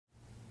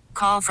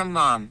Call from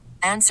mom.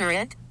 Answer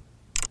it.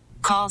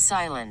 Call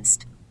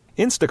silenced.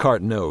 Instacart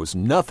knows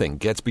nothing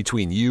gets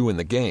between you and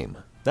the game.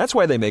 That's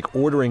why they make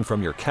ordering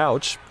from your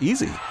couch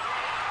easy.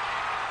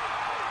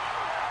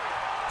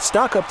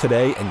 Stock up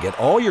today and get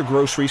all your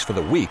groceries for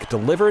the week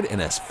delivered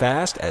in as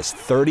fast as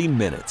 30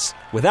 minutes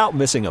without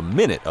missing a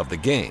minute of the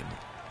game.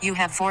 You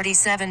have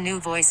 47 new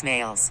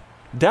voicemails.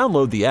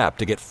 Download the app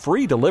to get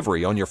free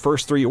delivery on your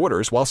first 3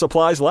 orders while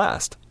supplies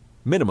last.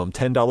 Minimum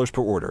 $10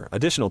 per order.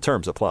 Additional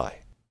terms apply.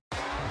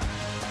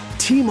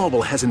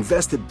 T-Mobile has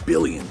invested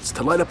billions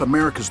to light up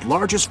America's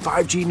largest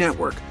 5G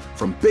network,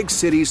 from big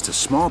cities to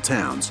small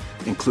towns,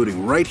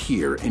 including right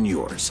here in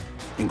yours.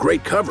 And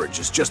great coverage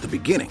is just the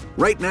beginning.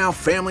 Right now,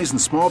 families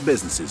and small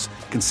businesses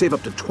can save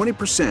up to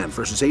 20%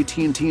 versus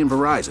AT&T and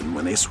Verizon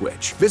when they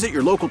switch. Visit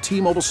your local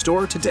T-Mobile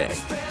store today.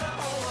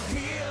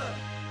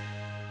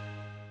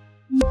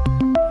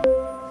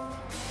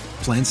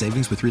 Plan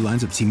savings with 3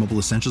 lines of T-Mobile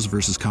Essentials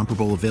versus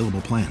comparable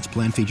available plans.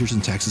 Plan features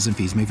and taxes and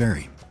fees may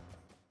vary.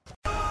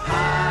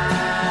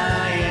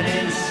 High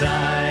and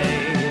inside,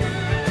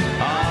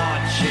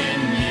 chin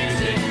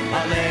music,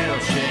 a little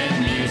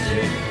chin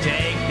music.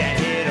 Take that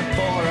hitter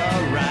for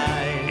a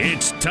ride.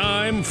 It's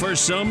time for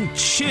some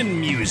chin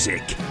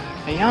music.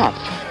 Hey, Alf,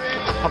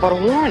 how about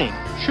a warning?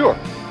 Sure.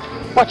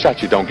 Watch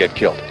out you don't get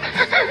killed.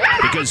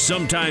 Because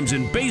sometimes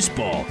in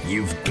baseball,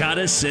 you've got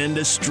to send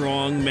a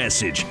strong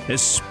message,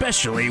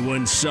 especially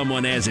when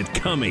someone has it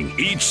coming.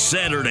 Each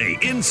Saturday,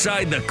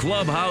 Inside the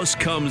Clubhouse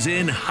comes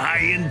in high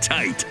and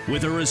tight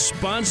with a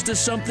response to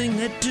something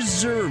that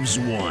deserves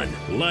one,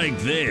 like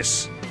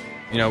this.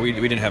 You know, we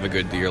didn't have a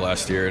good year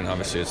last year, and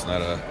obviously it's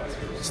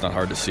not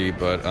hard to see,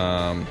 but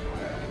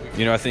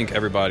you know, I think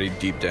everybody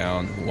deep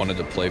down wanted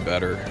to play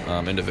better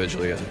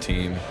individually as a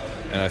team,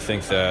 and I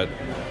think that,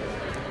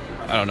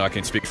 I don't know, I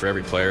can't speak for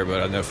every player,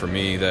 but I know for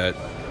me that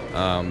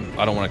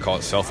I don't want to call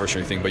it selfish or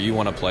anything, but you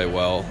want to play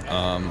well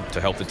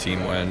to help the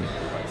team win.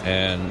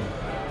 And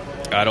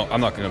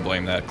I'm not going to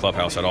blame that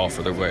clubhouse at all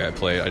for the way I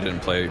played. I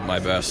didn't play my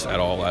best at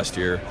all last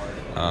year,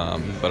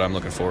 but I'm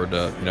looking forward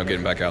to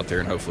getting back out there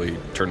and hopefully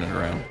turning it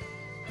around.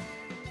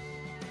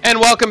 And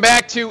welcome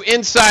back to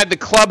Inside the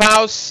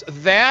Clubhouse.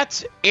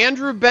 That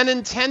Andrew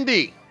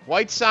Benintendi,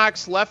 White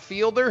Sox left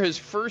fielder, his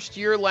first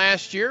year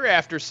last year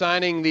after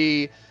signing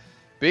the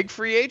big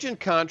free agent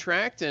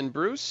contract. And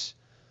Bruce,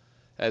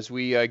 as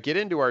we get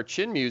into our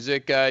chin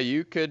music,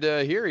 you could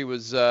hear he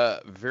was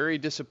very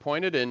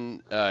disappointed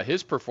in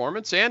his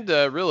performance and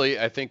really,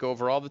 I think,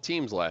 overall the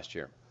team's last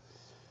year.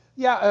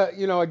 Yeah,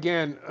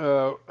 again,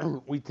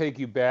 we take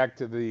you back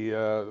to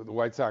the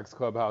White Sox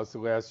clubhouse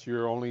last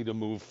year only to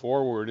move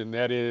forward, and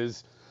that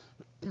is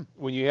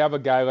when you have a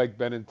guy like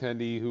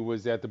Benintendi, who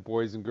was at the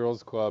Boys and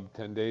Girls Club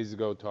 10 days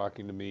ago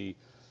talking to me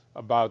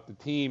about the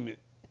team.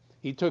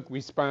 He took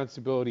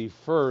responsibility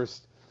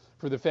first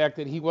for the fact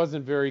that he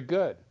wasn't very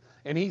good.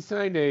 And he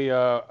signed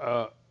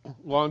a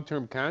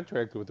long-term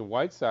contract with the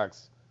White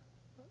Sox,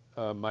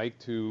 Mike,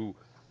 to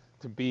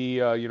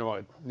be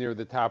near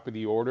the top of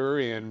the order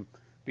and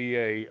be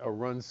a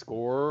run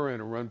scorer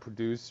and a run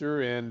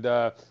producer. And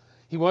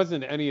he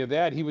wasn't any of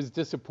that. He was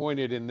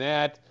disappointed in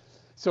that.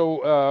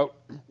 So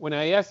when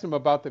I asked him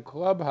about the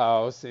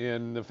clubhouse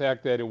and the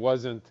fact that it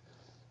wasn't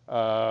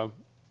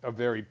a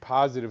very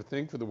positive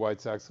thing for the White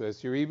Sox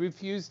last year, he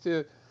refused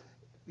to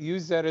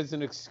use that as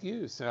an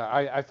excuse.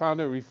 I found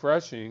it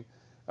refreshing.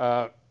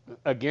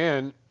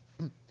 Again,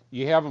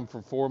 you have him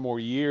for 4 more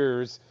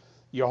years.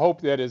 You hope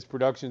that his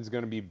production is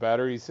going to be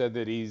better. He said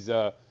that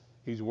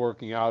he's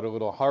working out a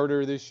little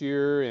harder this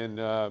year, and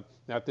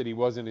not that he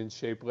wasn't in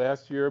shape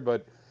last year,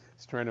 but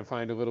he's trying to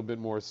find a little bit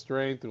more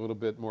strength, a little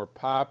bit more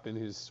pop in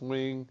his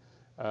swing.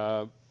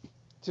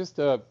 Just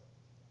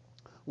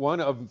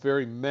one of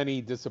very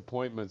many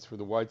disappointments for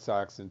the White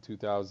Sox in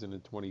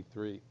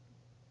 2023.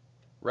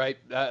 Right.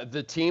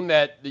 The team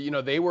that,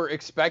 they were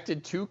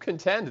expected to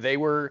contend. They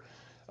were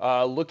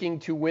looking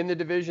to win the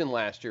division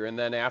last year. And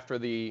then after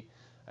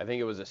I think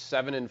it was a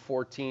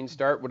 7-14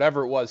 start,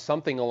 whatever it was,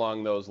 something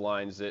along those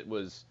lines, it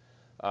was,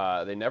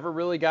 they never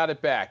really got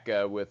it back.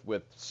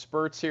 With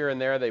spurts here and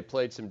there, they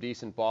played some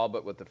decent ball,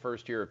 but with the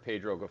first year of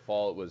Pedro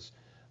Gaffal, it was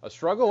a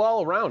struggle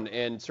all around.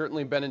 And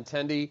certainly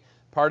Benintendi,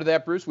 part of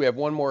that, Bruce. We have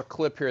one more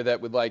clip here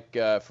that we'd like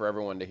for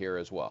everyone to hear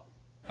as well.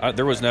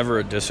 There was never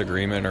a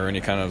disagreement or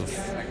any kind of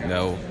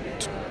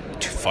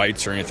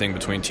fights or anything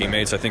between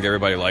teammates. I think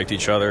everybody liked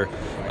each other.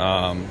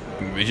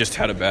 We just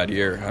had a bad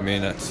year. I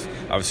mean, that's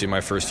obviously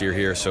my first year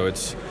here, so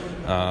it's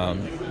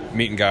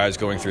meeting guys,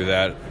 going through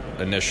that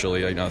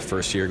initially. The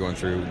first year going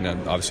through,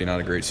 obviously not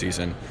a great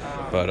season,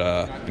 but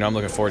I'm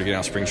looking forward to getting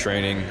out spring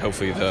training.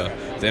 Hopefully the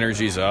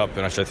energy's up,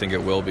 and I think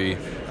it will be,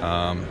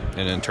 and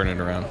then turning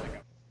it around.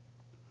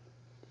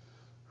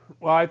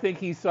 Well, I think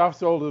he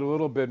soft-sold it a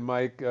little bit,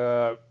 Mike.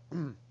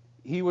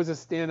 He was a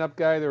stand-up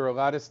guy. There were a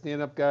lot of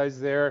stand-up guys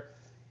there.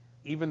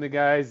 Even the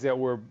guys that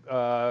were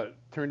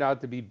turned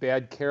out to be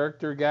bad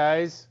character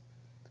guys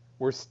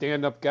were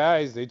stand-up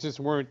guys. They just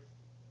weren't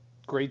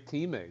great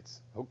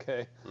teammates.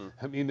 Okay,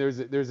 I mean, there's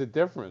a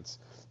difference.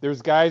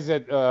 There's guys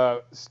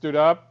that stood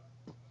up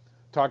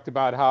talked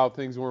about how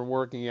things weren't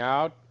working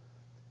out,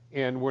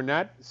 and were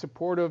not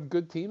supportive,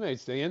 good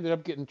teammates. They ended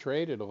up getting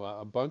traded,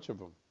 a bunch of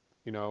them.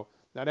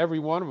 Not every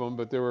one of them,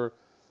 but there were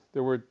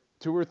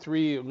 2 or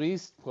 3 at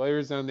least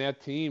players on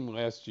that team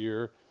last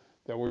year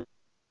that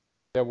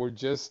were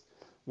just,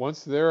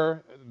 once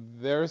their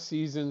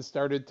season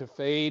started to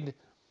fade,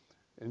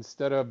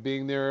 instead of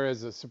being there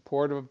as a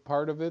supportive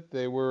part of it,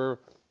 they were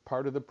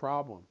part of the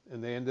problem,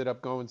 and they ended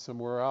up going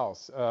somewhere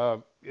else.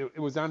 It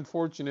was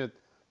unfortunate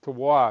to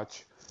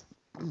watch.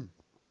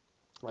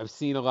 I've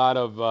seen a lot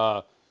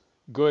of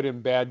good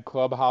and bad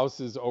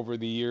clubhouses over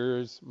the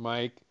years,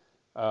 Mike.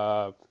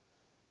 The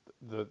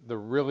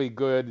really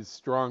good,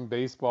 strong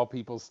baseball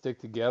people stick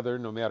together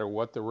no matter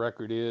what the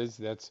record is.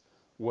 That's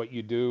what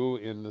you do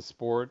in the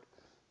sport.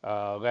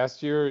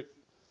 Last year,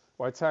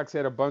 White Sox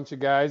had a bunch of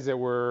guys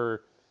that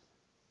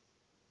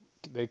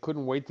they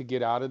couldn't wait to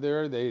get out of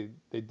there. They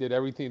did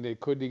everything they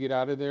could to get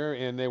out of there,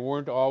 and they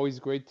weren't always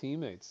great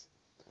teammates.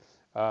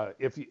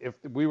 If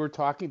we were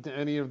talking to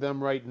any of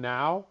them right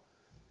now,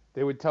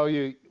 they would tell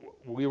you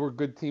we were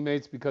good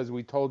teammates because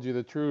we told you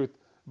the truth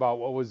about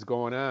what was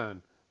going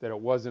on, that it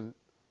wasn't,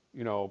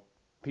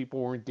 people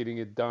weren't getting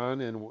it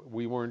done, and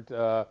we weren't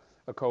a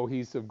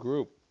cohesive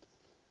group.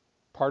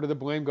 Part of the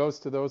blame goes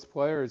to those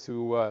players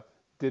who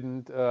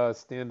didn't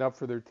stand up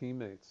for their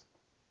teammates.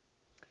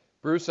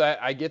 Bruce,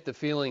 I get the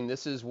feeling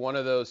this is one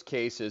of those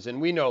cases, and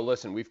we know,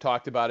 listen, we've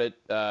talked about it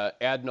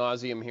ad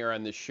nauseum here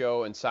on this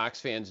show, and Sox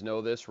fans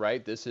know this,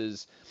 right? This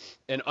is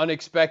an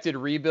unexpected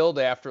rebuild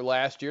after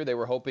last year. They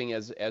were hoping,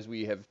 as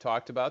we have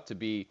talked about, to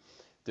be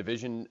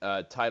division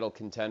title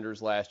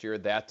contenders last year.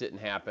 That didn't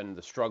happen.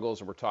 The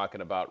struggles we're talking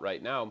about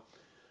right now.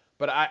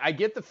 But I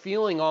get the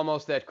feeling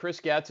almost that Chris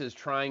Getz is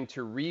trying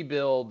to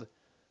rebuild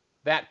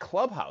that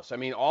clubhouse. I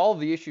mean, all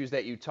the issues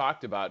that you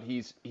talked about,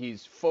 he's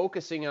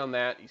focusing on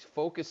that. He's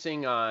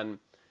focusing on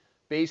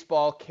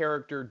baseball,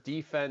 character,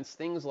 defense,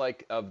 things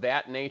like of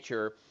that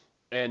nature.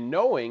 And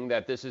knowing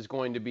that this is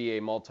going to be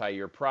a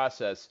multi-year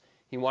process,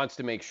 he wants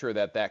to make sure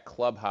that that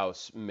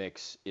clubhouse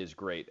mix is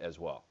great as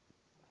well.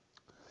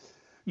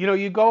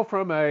 You go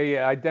from a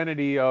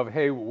identity of,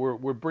 hey,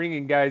 we're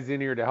bringing guys in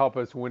here to help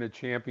us win a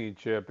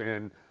championship,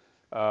 and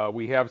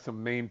we have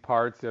some main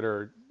parts that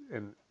are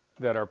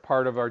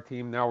part of our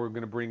team. Now we're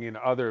going to bring in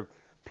other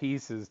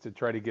pieces to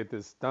try to get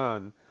this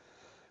done.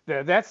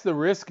 That's the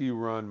risk you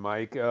run,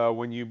 Mike,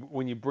 when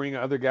you bring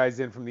other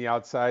guys in from the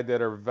outside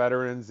that are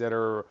veterans that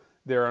are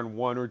there on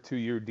 1 or 2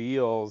 year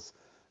deals.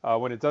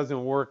 When it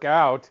doesn't work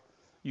out,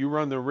 you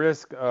run the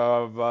risk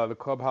of the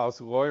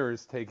clubhouse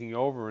lawyers taking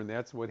over, and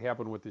that's what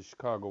happened with the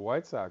Chicago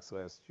White Sox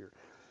last year.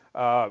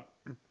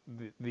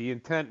 The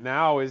intent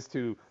now is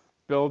to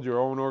build your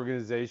own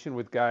organization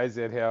with guys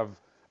that have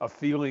a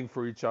feeling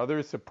for each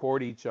other,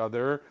 support each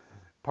other,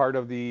 part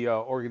of the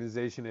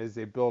organization as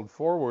they build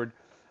forward.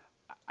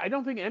 I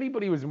don't think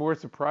anybody was more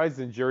surprised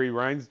than Jerry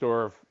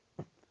Reinsdorf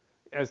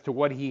as to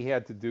what he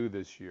had to do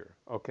this year,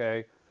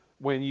 okay?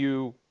 When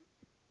you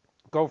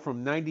go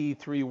from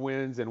 93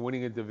 wins and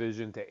winning a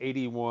division to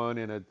 81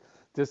 in a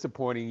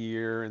disappointing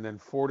year, and then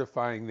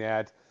fortifying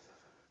that,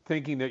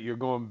 thinking that you're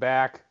going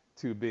back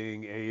to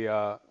being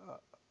a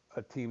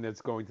team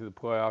that's going to the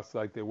playoffs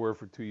like they were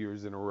for 2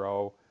 years in a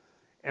row,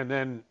 and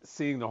then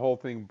seeing the whole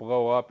thing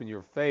blow up in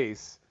your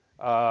face,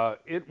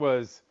 it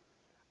was,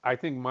 I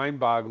think,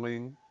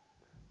 mind-boggling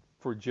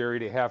for Jerry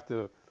to have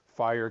to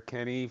fire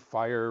Kenny,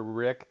 fire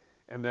Rick,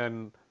 and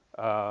then,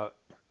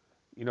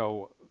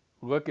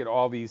 look at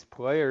all these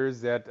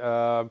players that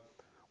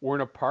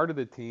weren't a part of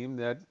the team,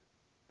 that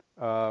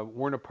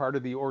weren't a part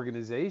of the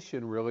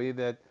organization, really,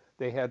 that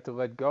they had to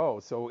let go.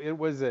 So it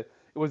was a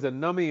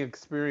numbing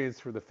experience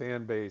for the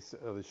fan base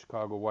of the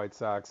Chicago White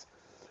Sox.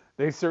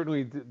 They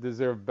certainly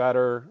deserve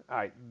better.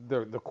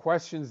 The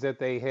questions that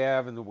they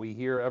have and that we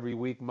hear every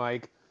week,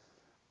 Mike,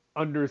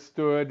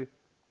 understood.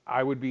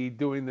 I would be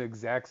doing the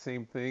exact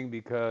same thing,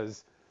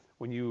 because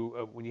when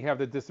you have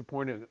the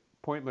disappointment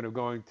of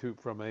going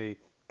from a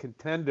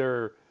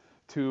contender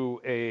to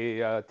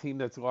a team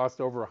that's lost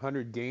over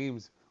 100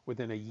 games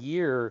within a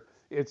year,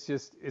 it's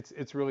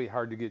really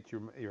hard to get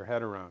your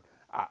head around.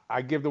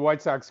 I give the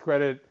White Sox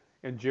credit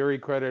and Jerry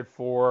credit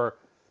for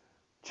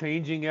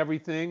changing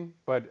everything,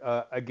 but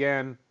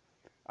again,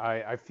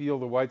 I feel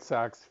the White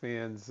Sox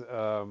fans'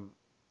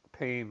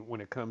 pain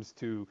when it comes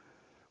to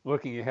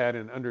looking ahead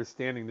and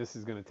understanding this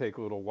is going to take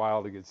a little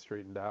while to get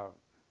straightened out.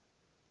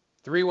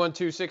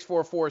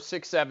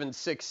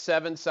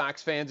 312-644-6767.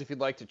 Sox fans, if you'd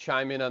like to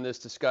chime in on this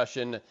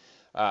discussion,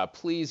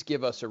 please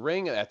give us a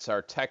ring. That's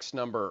our text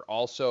number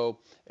also.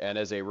 And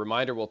as a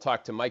reminder, we'll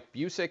talk to Mike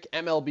Bucek,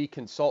 MLB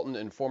consultant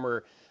and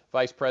former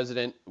vice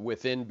president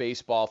within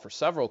baseball for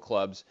several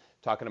clubs,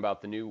 talking about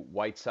the new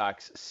White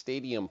Sox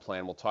stadium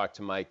plan. We'll talk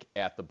to Mike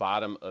at the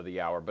bottom of the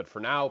hour. But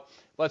for now,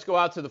 let's go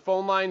out to the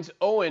phone lines.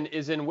 Owen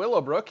is in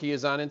Willowbrook. He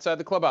is on Inside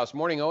the Clubhouse.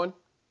 Morning, Owen.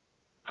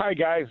 Hi,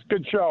 guys.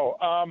 Good show.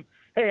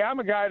 Hey, I'm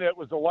a guy that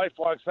was a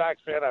lifelong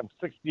Sox fan. I'm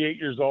 68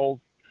 years old.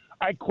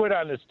 I quit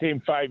on this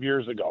team 5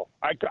 years ago.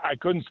 I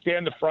couldn't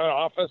stand the front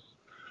office.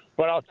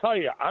 But I'll tell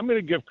you, I'm going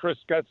to give Chris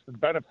Getz the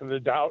benefit of the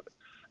doubt.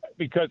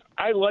 because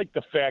I like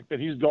the fact that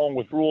he's going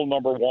with rule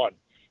number one,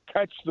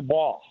 catch the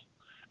ball.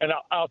 And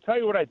I'll tell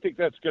you what I think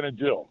that's going to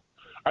do.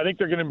 I think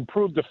they're going to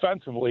improve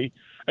defensively.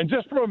 And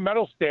just from a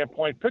mental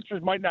standpoint,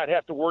 pitchers might not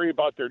have to worry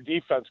about their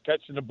defense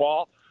catching the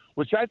ball,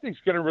 which I think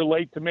is going to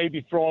relate to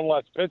maybe throwing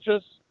less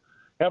pitches,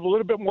 have a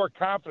little bit more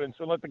confidence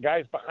and let the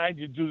guys behind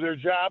you do their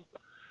job.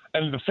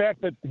 And the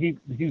fact that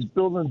he's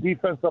building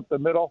defense up the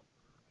middle,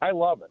 I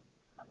love it.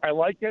 I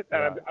like it,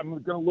 and I'm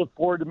going to look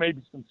forward to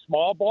maybe some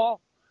small ball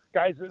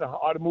guys that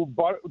ought to move,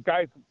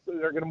 guys that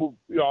are going to move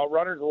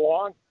runners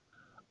along.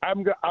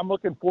 I'm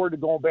looking forward to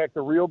going back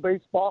to real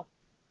baseball,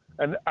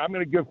 and I'm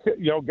going to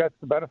give Getz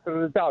the benefit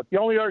of the doubt. The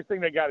only other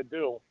thing they got to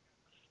do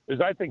is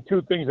I think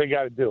two things they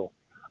got to do.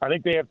 I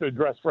think they have to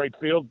address right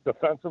field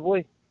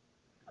defensively,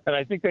 and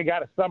I think they got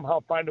to somehow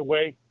find a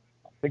way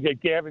to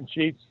get Gavin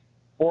Sheets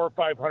 400 or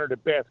 500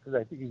 at bats, because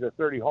I think he's a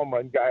 30 home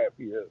run guy if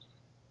he is.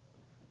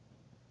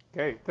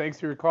 Okay, thanks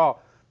for your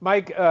call,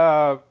 Mike.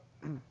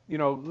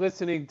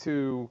 Listening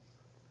to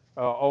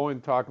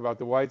Owen talk about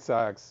the White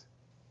Sox,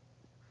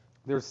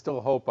 there's still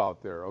hope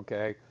out there.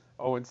 Okay,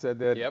 Owen said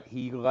that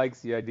he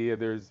likes the idea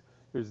there's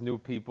new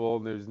people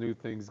and there's new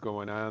things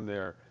going on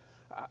there.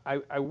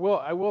 I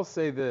will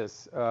say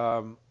this.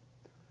 The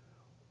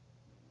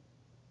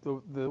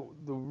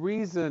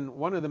reason,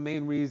 one of the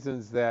main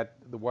reasons that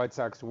the White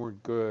Sox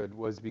weren't good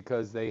was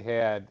because they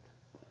had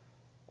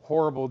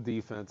horrible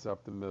defense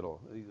up the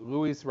middle.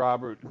 Luis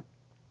Robert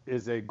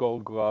is a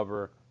Gold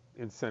Glover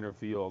in center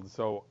field,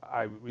 so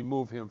I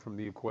remove him from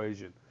the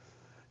equation.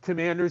 Tim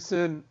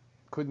Anderson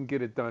couldn't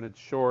get it done at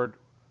short.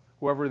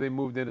 Whoever they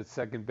moved in at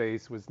second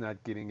base was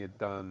not getting it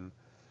done.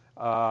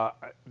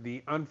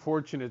 The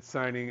unfortunate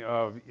signing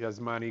of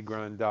Yasmani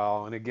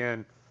Grandal, and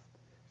again,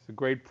 he's a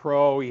great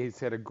pro. He's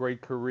had a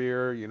great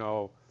career,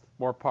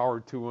 more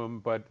power to him.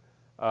 But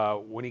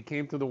when he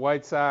came to the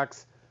White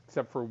Sox,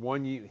 except for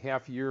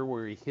 1.5 year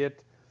where he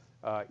hit,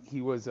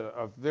 he was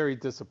a very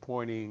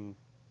disappointing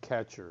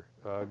catcher,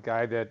 a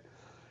guy that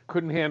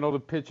couldn't handle the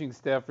pitching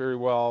staff very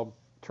well,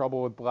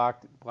 trouble with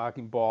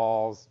blocking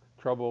balls,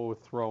 trouble with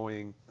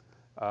throwing.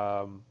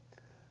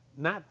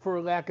 Not for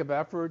a lack of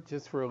effort,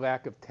 just for a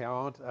lack of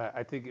talent.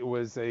 I think it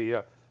was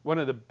one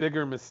of the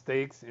bigger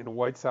mistakes in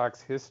White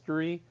Sox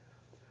history,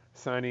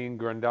 signing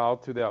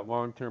Grandal to that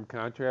long-term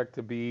contract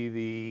to be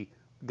the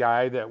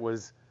guy that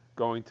was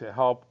going to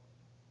help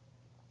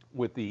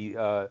with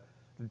the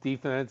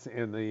defense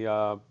and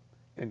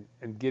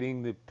and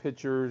getting the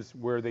pitchers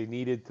where they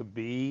needed to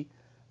be.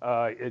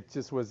 It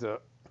just was a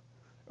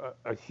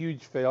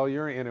huge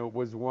failure, and it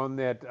was one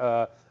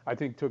that I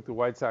think took the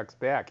White Sox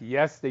back.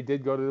 Yes, they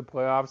did go to the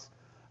playoffs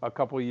a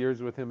couple of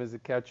years with him as a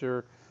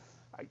catcher.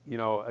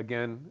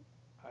 Again,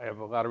 I have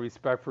a lot of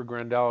respect for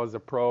Grandal as a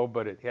pro,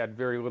 but it had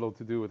very little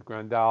to do with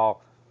Grandal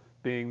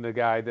being the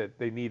guy that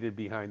they needed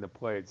behind the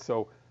plate.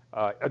 So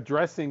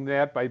addressing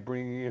that by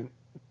bringing in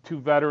two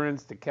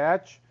veterans to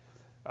catch,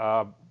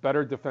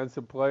 better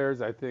defensive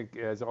players, I think,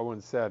 as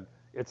Owen said,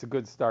 it's a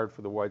good start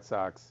for the White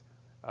Sox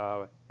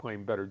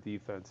playing better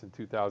defense in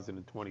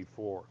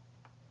 2024.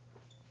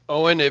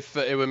 Owen, if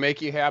it would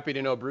make you happy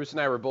to know, Bruce and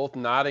I were both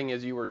nodding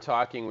as you were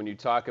talking when you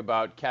talk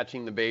about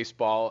catching the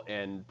baseball.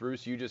 And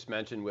Bruce, you just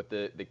mentioned with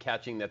the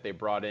catching that they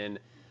brought in.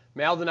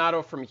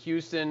 Maldonado from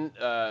Houston,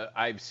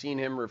 I've seen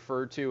him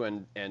referred to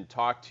and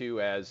talked to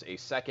as a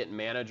second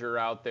manager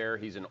out there.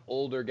 He's an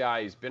older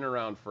guy. He's been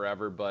around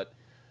forever, but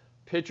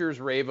pitchers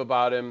rave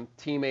about him.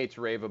 Teammates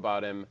rave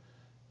about him.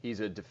 He's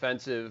a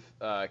defensive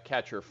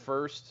catcher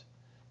first.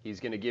 He's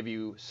going to give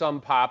you some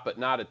pop, but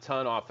not a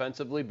ton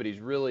offensively, but he's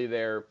really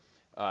there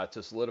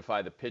to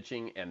solidify the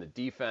pitching and the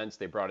defense.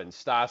 They brought in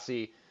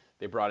Stassi.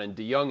 They brought in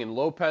DeYoung and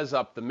Lopez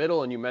up the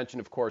middle, and you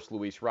mentioned, of course,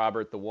 Luis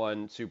Robert, the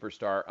one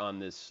superstar on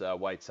this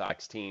White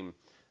Sox team.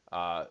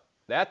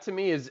 That, to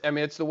me,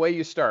 it's the way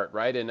you start,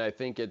 right? And I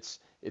think it's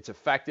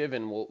effective,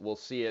 and we'll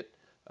see it.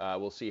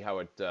 We'll see how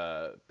it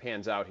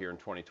pans out here in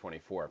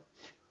 2024.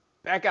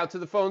 Back out to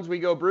the phones we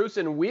go, Bruce,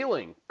 and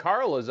Wheeling.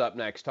 Carl is up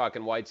next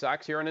talking White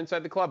Sox here on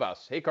Inside the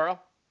Clubhouse. Hey, Carl.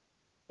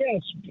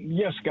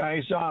 Yes,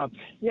 guys.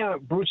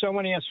 Bruce, I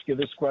want to ask you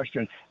this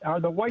question. Are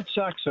the White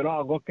Sox at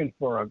all looking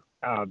for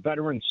a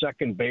veteran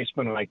second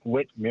baseman like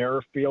Whit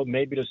Merrifield,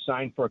 maybe to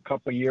sign for a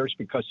couple of years?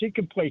 Because he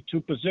can play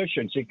two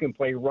positions. He can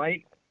play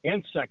right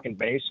and second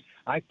base.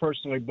 I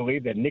personally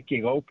believe that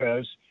Nicky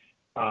Lopez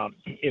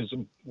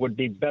would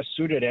be best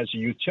suited as a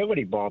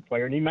utility ball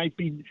player, and he might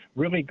be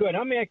really good.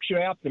 I'm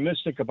actually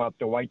optimistic about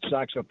the White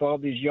Sox with all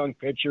these young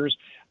pitchers.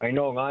 I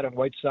know a lot of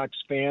White Sox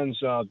fans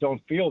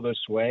don't feel this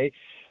way,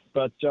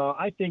 but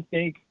I think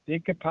they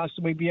could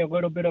possibly be a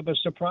little bit of a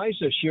surprise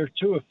this year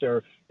too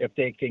if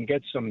they can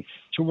get some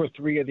 2 or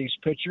 3 of these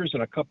pitchers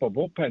and a couple of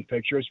bullpen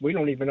pitchers. We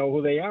don't even know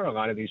who they are, a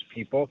lot of these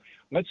people.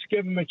 Let's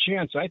give them a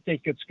chance. I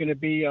think it's going to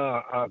be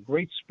a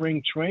great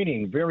spring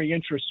training, very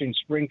interesting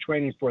spring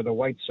training for the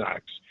White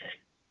Sox.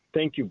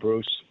 Thank you,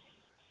 Bruce.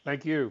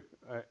 Thank you.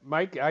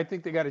 Mike, I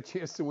think they got a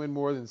chance to win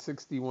more than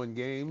 61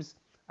 games.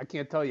 I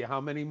can't tell you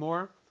how many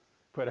more,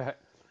 but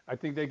I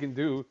think they can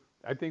do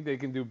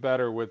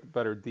better with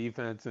better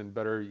defense and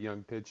better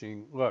young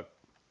pitching. Look,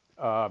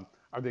 Are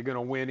they going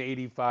to win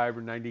 85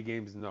 or 90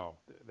 games? No,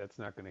 that's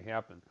not going to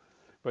happen.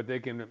 But they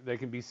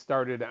can be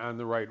started on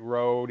the right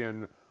road,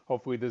 and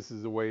hopefully this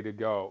is the way to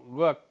go.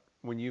 Look,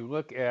 when you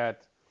look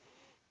at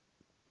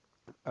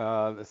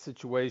the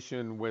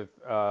situation with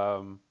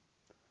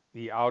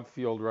the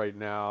outfield right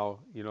now,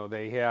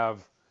 they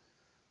have,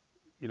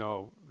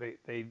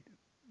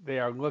 they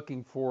are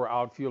looking for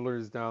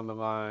outfielders down the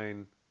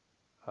line.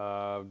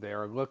 They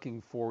are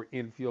looking for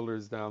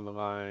infielders down the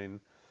line.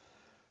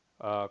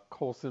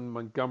 Colson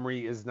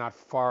Montgomery is not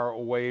far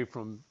away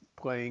from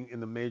playing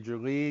in the major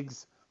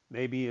leagues,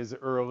 maybe as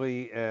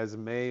early as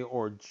May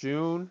or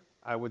June,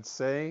 I would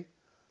say.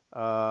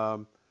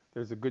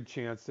 There's a good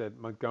chance that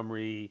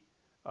Montgomery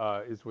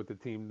is with the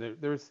team.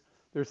 There's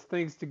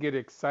things to get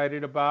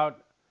excited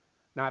about.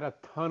 Not a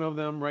ton of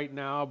them right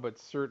now, but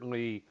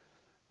certainly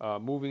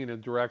moving in a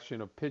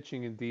direction of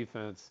pitching and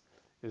defense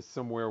is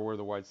somewhere where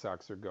the White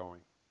Sox are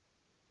going.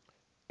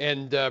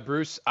 And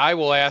Bruce, I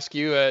will ask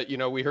you,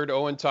 we heard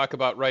Owen talk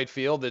about right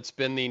field. It's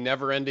been the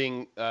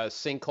never-ending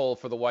sinkhole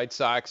for the White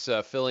Sox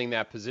filling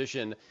that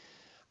position.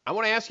 I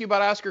want to ask you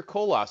about Oscar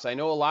Colas. I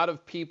know a lot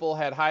of people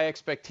had high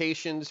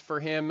expectations for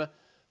him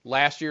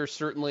last year.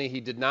 Certainly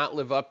he did not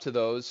live up to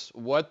those.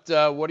 What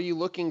are you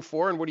looking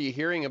for, and what are you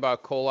hearing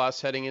about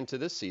Colas heading into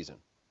this season?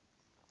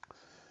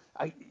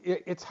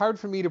 It's hard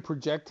for me to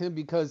project him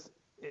because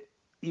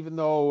even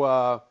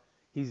though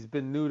he's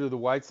been new to the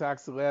White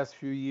Sox the last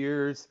few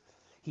years,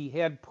 he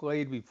had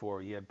played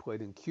before. He had played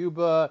in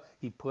Cuba.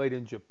 He played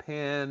in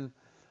Japan.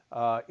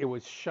 It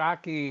was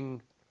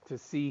shocking to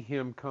see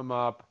him come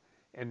up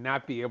and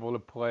not be able to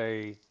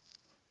play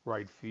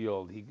right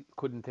field. He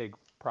couldn't take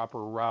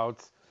proper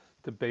routes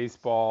to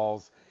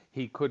baseballs.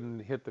 He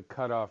couldn't hit the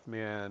cutoff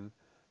man.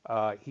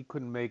 He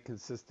couldn't make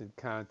consistent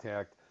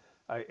contact.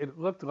 It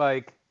looked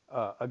like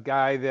a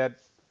guy that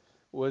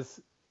was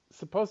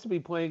supposed to be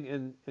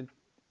playing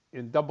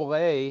in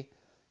Double-A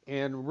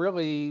and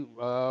really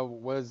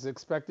was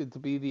expected to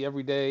be the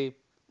everyday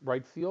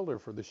right fielder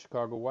for the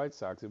Chicago White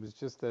Sox. It was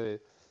just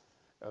it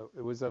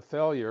was a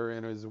failure,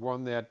 and it was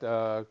one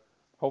that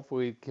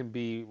hopefully can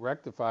be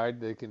rectified.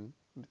 They can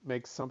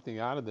make something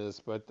out of this,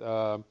 but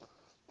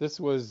this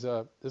was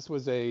a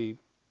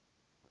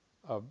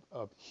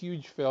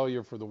huge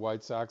failure for the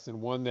White Sox,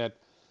 and one that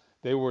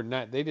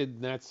they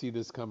did not see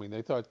this coming.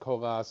 They thought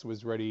Colas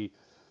was ready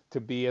to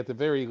be at the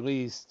very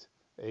least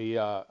a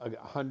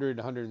 100,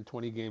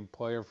 120 game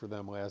player for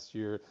them last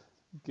year,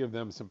 give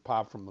them some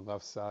pop from the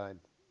left side.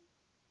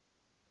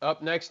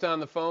 Up next on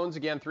the phones,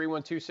 again,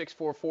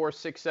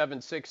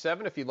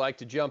 312-644-6767. If you'd like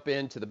to jump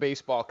into the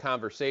baseball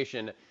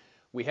conversation,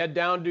 we head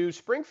down to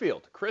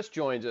Springfield. Chris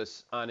joins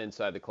us on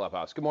Inside the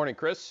Clubhouse. Good morning,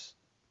 Chris.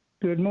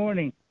 Good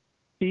morning.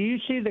 Do you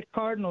see the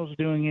Cardinals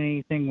doing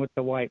anything with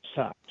the White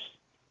Sox?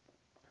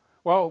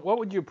 Well, what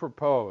would you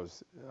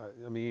propose?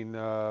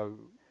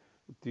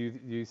 Do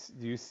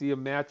you see a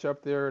match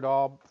up there at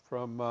all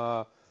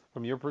from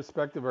your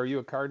perspective? Are you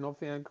a Cardinal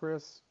fan,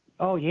 Chris?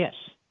 Oh, yes.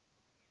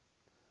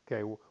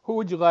 Okay, who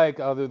would you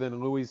like other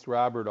than Luis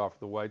Robert off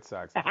the White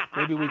Sox?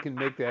 Maybe we can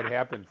make that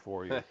happen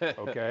for you,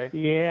 okay?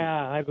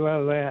 Yeah, I'd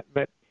love that.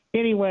 But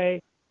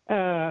anyway,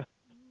 I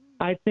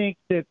think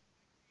that,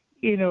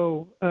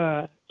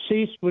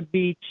 Cease would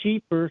be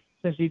cheaper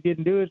since he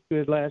didn't do as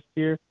good last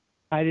year.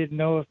 I didn't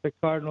know if the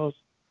Cardinals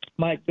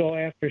might go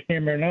after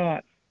him or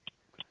not.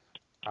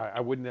 I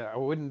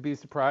wouldn't be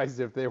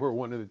surprised if they were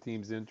one of the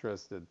teams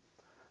interested.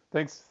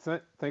 Thanks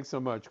so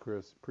much,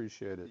 Chris.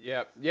 Appreciate it.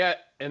 Yeah.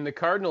 And the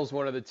Cardinals,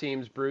 one of the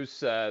teams,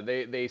 Bruce,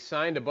 they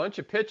signed a bunch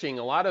of pitching,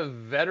 a lot of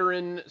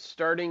veteran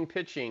starting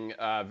pitching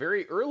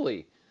very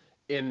early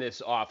in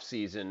this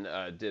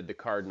offseason, did the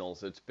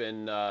Cardinals. It's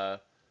been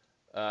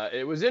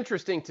it was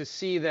interesting to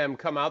see them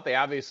come out. They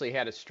obviously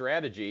had a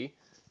strategy,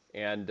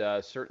 and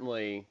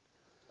certainly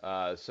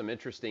some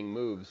interesting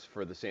moves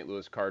for the St.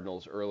 Louis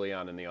Cardinals early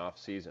on in the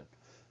offseason.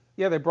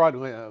 Yeah, they brought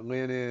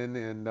Lynn in,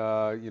 and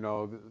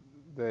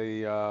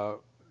they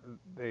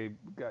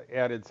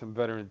added some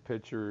veteran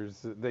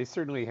pitchers. They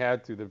certainly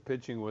had to. The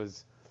pitching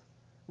was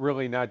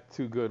really not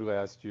too good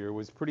last year. It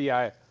was pretty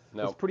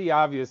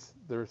obvious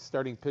their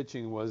starting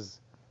pitching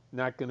was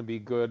not going to be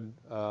good,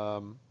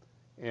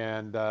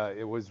 and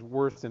it was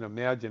worse than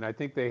imagined. I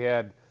think they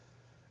had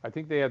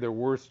their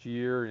worst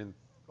year in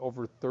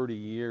over 30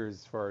 years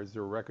as far as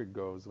their record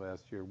goes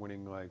last year,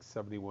 winning like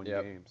 71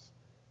 games.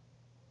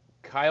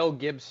 Kyle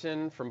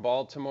Gibson from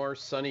Baltimore,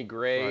 Sonny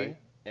Gray, right.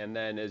 And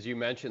then, as you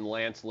mentioned,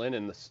 Lance Lynn,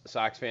 and the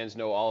Sox fans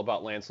know all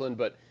about Lance Lynn,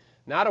 but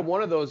not a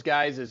one of those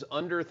guys is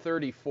under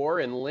 34,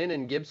 and Lynn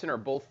and Gibson are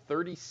both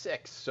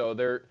 36, so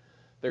they're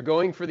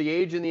going for the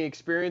age and the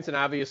experience, and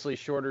obviously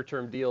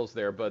shorter-term deals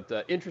there, but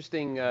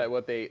interesting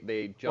what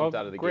they jumped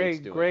out of the gates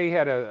doing. Gray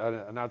had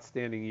an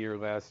outstanding year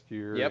last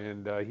year,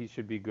 and he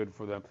should be good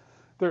for them.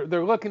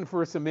 They're looking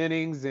for some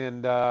innings,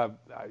 and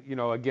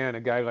again,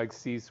 a guy like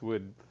Cease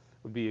would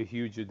be a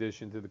huge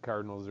addition to the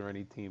Cardinals or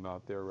any team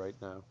out there right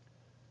now.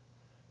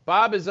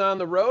 Bob is on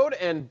the road,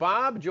 and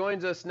Bob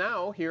joins us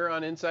now here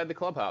on Inside the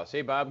Clubhouse.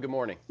 Hey, Bob, good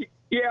morning.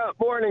 Yeah,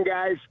 morning,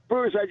 guys.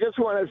 Bruce, I just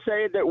want to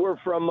say that we're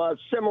from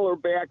similar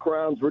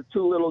backgrounds. We're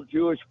two little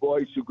Jewish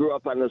boys who grew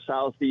up on the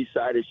southeast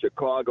side of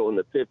Chicago in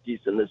the 50s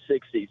and the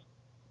 60s.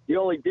 The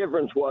only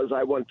difference was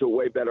I went to a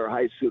way better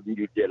high school than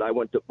you did. I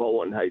went to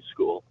Bowen High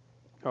School.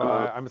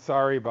 I'm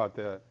sorry about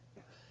that.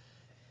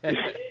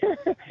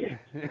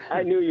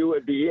 I knew you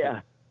would be,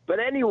 yeah. But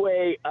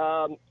anyway,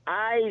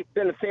 I've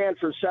been a fan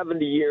for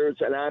 70 years,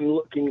 and I'm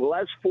looking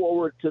less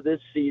forward to this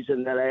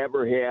season than I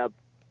ever have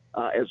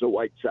as a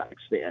White Sox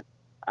fan.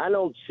 I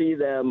don't see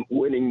them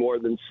winning more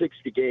than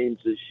 60 games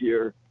this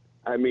year.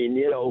 I mean,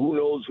 who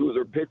knows who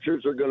their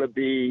pitchers are going to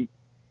be,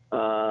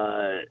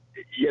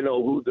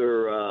 who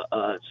their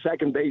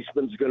second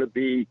baseman's going to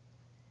be,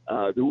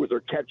 who their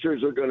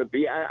catchers are going to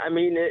be. I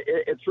mean,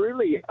 it's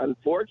really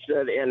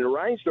unfortunate, and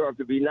Reinsdorf,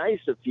 would be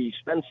nice if he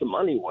spent some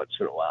money once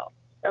in a while.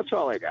 That's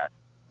all I got.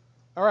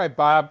 All right,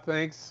 Bob,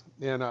 thanks.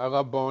 And I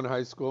love Bowen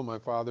High School. My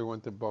father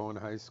went to Bowen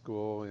High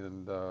School,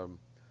 and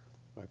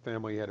my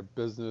family had a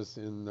business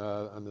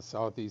on the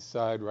southeast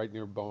side right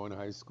near Bowen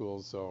High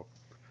School. So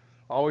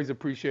always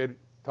appreciate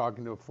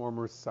talking to a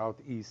former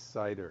southeast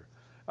sider.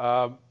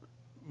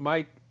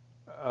 Mike,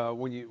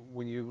 when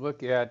you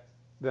look at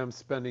them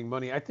spending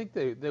money, I think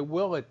they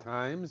will at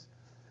times.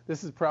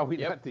 This is probably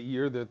not the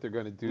year that they're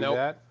going to do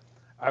that.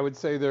 I would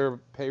say their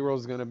payroll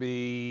is going to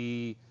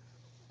be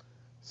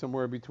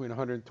somewhere between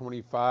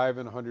 $125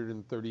 and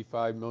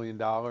 $135 million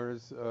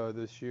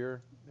this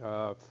year.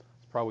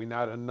 It's probably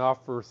not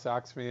enough for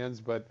Sox fans,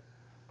 but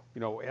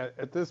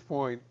at this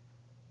point,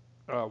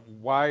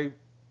 why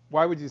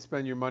would you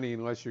spend your money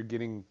unless you're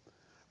getting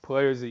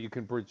players that you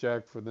can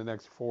project for the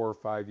next 4 or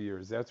 5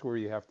 years? That's where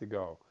you have to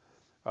go.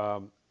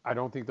 I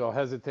don't think they'll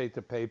hesitate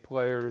to pay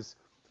players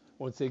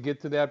once they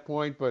get to that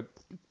point, but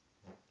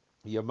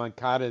you have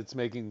Moncada, it's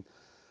making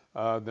they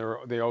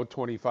owe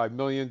 $25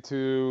 million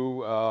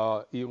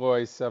to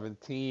Eloy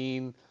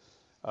 17.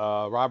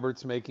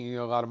 Roberts making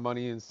a lot of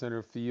money in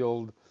center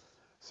field.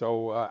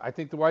 So I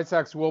think the White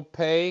Sox will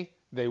pay.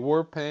 They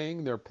were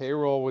paying. Their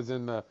payroll was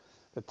in the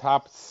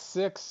top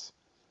 6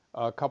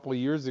 a couple of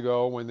years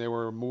ago when they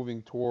were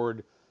moving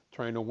toward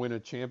trying to win a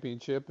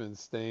championship and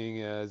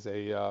staying as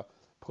a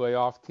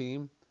playoff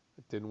team.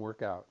 It didn't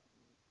work out.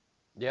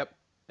 Yep.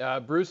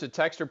 Bruce, a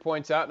texter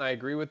points out, and I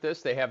agree with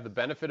this, they have the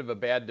benefit of a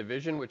bad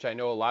division, which I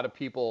know a lot of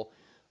people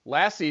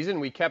last season,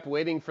 we kept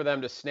waiting for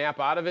them to snap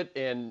out of it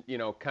and,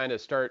 kind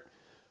of start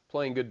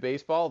playing good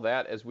baseball.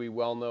 That, as we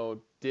well know,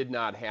 did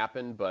not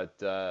happen. But,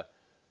 the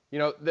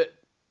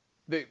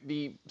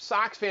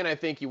Sox fan, I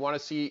think you want to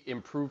see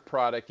improved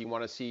product. You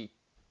want to see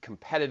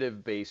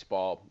competitive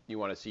baseball. You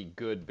want to see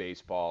good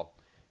baseball.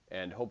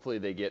 And hopefully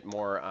they get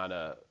more on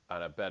a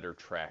better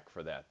track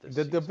for that this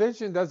season. The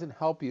division doesn't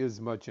help you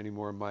as much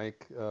anymore,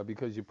 Mike,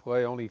 because you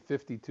play only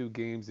 52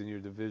 games in your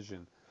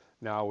division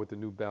now with the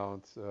new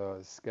balance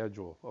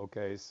schedule.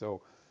 Okay,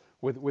 so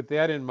with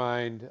that in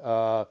mind,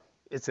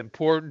 it's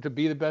important to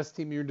be the best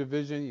team in your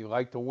division. You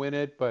like to win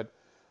it, but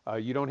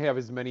you don't have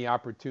as many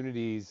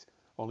opportunities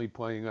only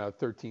playing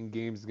 13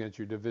 games against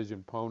your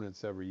division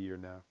opponents every year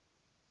now.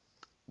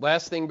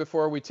 Last thing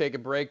before we take a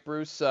break,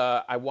 Bruce,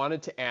 I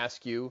wanted to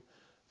ask you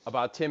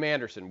about Tim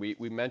Anderson.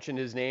 We mentioned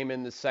his name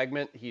in the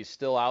segment. He's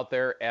still out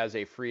there as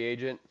a free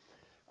agent.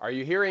 Are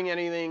you hearing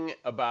anything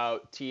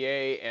about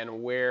TA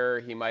and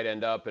where he might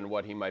end up and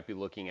what he might be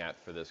looking at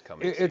for this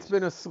coming season? It's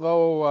been a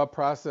slow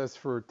process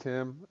for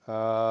Tim.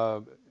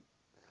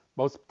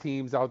 Most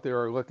teams out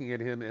there are looking at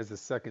him as a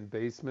second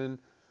baseman,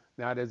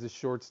 not as a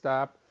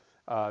shortstop.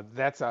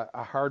 That's a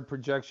hard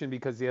projection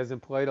because he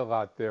hasn't played a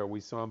lot there. We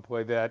saw him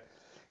play that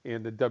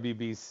in the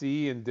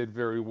WBC and did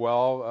very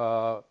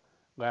well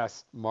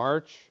last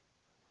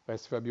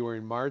February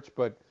and March.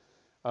 But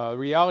the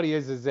reality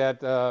is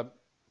that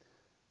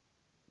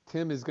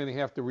Tim is going to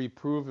have to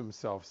reprove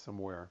himself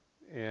somewhere.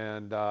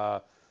 And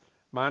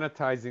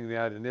monetizing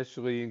that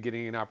initially and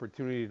getting an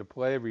opportunity to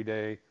play every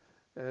day,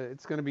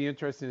 it's going to be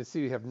interesting to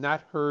see. We have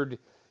not heard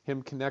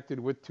him connected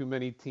with too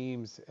many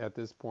teams at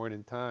this point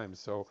in time.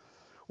 So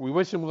we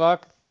wish him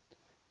luck.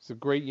 He's a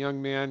great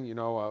young man.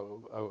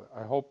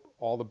 I hope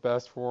all the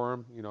best for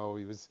him.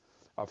 He was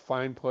a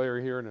fine player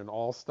here and an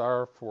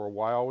all-star for a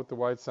while with the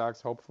White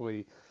Sox.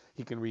 Hopefully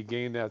he can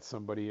regain that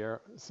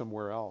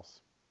somewhere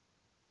else.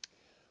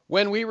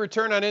 When we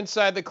return on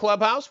Inside the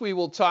Clubhouse, we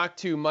will talk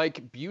to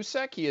Mike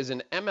Bucek. He is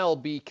an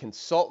MLB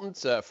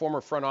consultant, a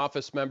former front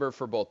office member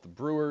for both the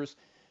Brewers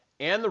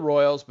and the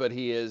Royals, but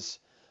he has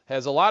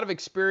a lot of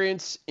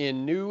experience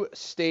in new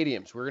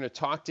stadiums. We're going to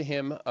talk to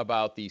him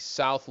about the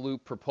South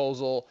Loop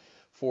proposal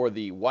for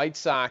the White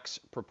Sox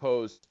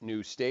proposed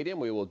new stadium.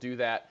 We will do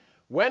that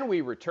when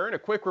we return. A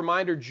quick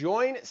reminder,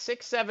 join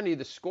 670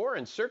 The Score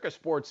in Circus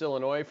Sports,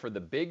 Illinois for the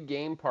big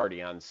game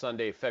party on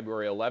Sunday,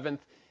 February 11th.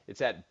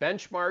 It's at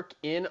Benchmark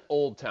in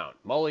Old Town.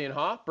 Mully and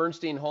Haw,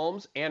 Bernstein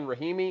Holmes, and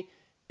Rahimi,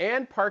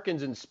 and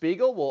Parkins and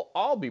Spiegel will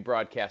all be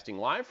broadcasting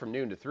live from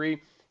noon to 3,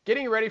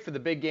 getting ready for the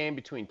big game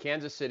between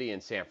Kansas City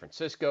and San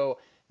Francisco.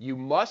 You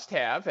must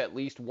have at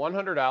least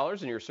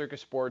 $100 in your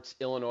Circus Sports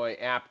Illinois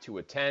app to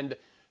attend.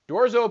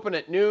 Doors open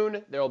at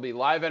noon. There will be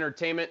live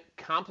entertainment,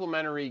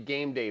 complimentary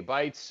game day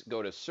bites.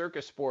 Go to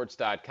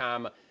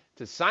circusports.com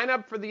to sign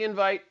up for the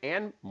invite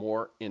and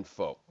more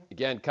info.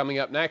 Again, coming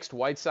up next,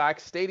 White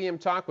Sox Stadium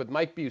Talk with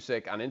Mike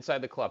Bucek on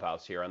Inside the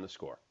Clubhouse here on The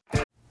Score.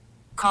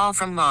 Call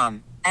from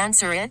mom.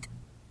 Answer it.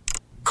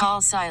 Call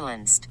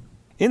silenced.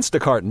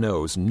 Instacart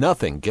knows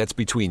nothing gets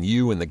between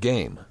you and the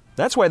game.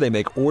 That's why they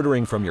make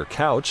ordering from your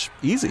couch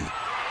easy.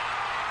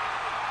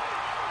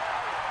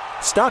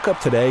 Stock up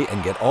today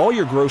and get all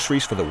your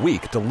groceries for the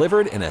week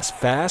delivered in as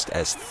fast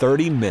as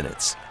 30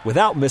 minutes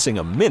without missing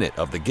a minute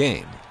of the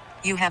game.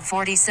 You have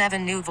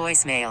 47 new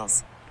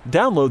voicemails.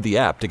 Download the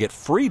app to get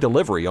free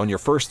delivery on your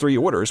first 3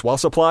 orders while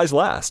supplies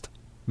last.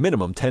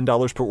 Minimum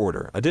 $10 per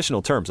order.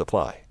 Additional terms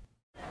apply.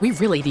 We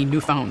really need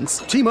new phones.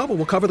 T-Mobile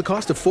will cover the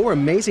cost of 4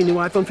 amazing new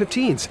iPhone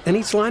 15s, and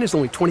each line is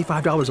only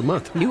 $25 a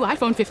month. New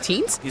iPhone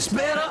 15s? It's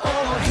better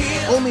over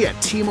here. Only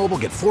at T-Mobile,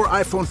 get 4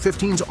 iPhone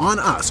 15s on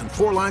us and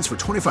 4 lines for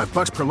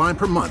 $25 per line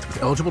per month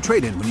with eligible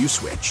trade-in when you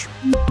switch.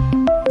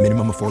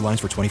 Minimum of 4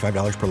 lines for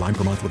 $25 per line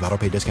per month with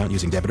autopay discount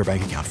using debit or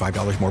bank account.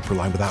 $5 more per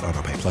line without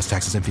autopay, plus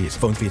taxes and fees.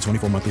 Phone fee at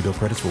 24 monthly bill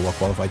credits for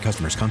well-qualified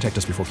customers. Contact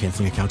us before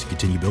canceling account to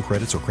continue bill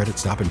credits or credit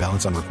stop and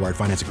balance on required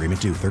finance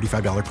agreement due.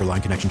 $35 per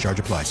line connection charge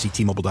applies. See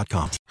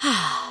T-Mobile.com.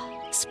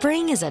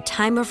 Spring is a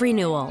time of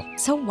renewal,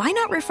 so why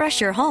not refresh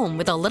your home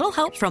with a little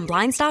help from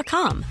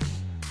Blinds.com?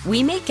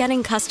 We make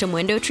getting custom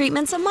window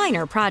treatments a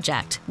minor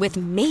project with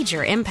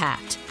major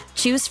impact.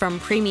 Choose from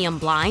premium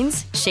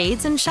blinds,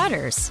 shades, and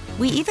shutters.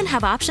 We even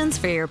have options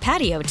for your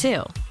patio,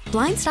 too.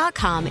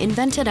 Blinds.com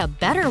invented a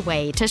better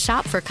way to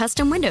shop for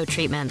custom window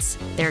treatments.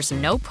 There's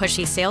no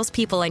pushy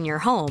salespeople in your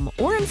home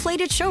or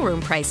inflated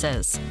showroom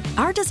prices.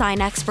 Our design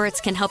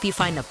experts can help you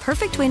find the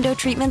perfect window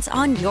treatments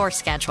on your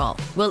schedule.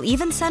 We'll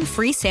even send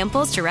free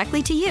samples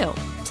directly to you.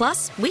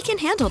 Plus, we can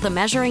handle the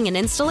measuring and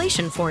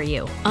installation for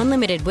you.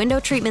 Unlimited window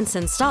treatments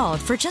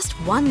installed for just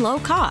one low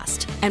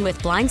cost. And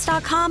with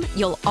Blinds.com,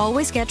 you'll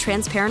always get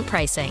transparent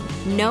pricing.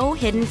 No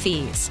hidden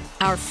fees.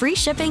 Our free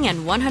shipping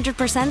and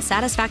 100%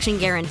 satisfaction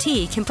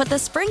guarantee can put the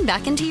spring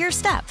back into your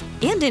step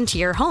and into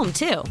your home,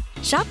 too.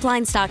 Shop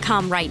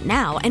Blinds.com right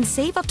now and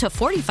save up to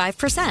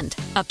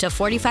 45%. Up to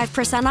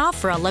 45% off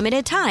for a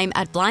limited time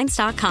at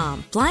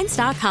Blinds.com.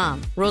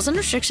 Blinds.com. Rules and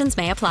restrictions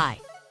may apply.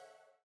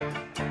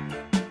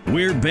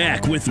 We're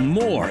back with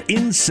more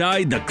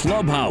Inside the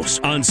Clubhouse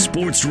on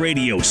Sports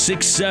Radio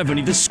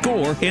 670 The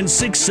Score and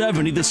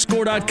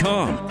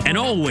 670thescore.com. And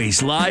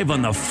always live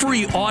on the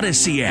free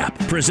Odyssey app,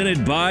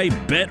 presented by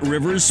Bet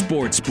Rivers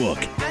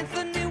Sportsbook.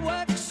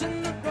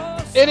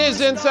 It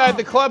is Inside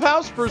the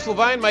Clubhouse. Bruce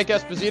Levine, Mike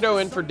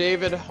Esposito in for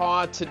David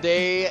Haw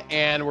today.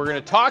 And we're going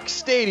to talk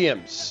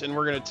stadiums, and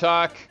we're going to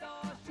talk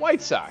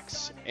White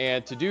Sox.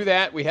 And to do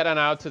that, we head on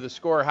out to the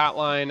Score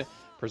hotline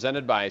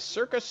presented by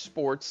Circus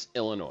Sports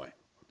Illinois.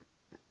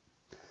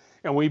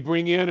 And we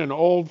bring in an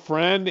old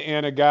friend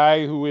and a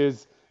guy who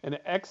is an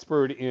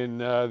expert in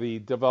the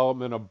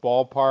development of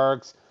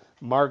ballparks,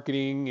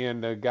 marketing,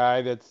 and a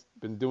guy that's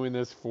been doing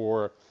this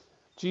for,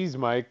 geez,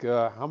 Mike,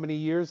 how many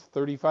years?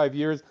 35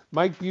 years.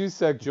 Mike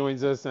Bucek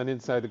joins us on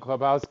Inside the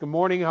Clubhouse. Good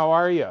morning. How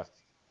are you?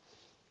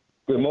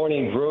 Good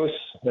morning, Bruce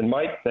and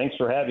Mike. Thanks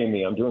for having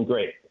me. I'm doing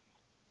great.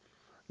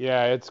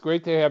 Yeah, it's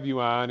great to have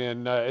you on.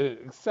 And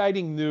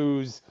exciting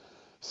news,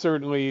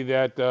 certainly,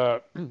 that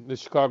the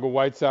Chicago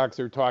White Sox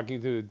are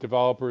talking to the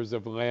developers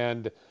of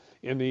land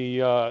in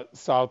the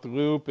South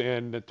Loop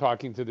and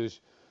talking to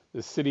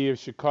the city of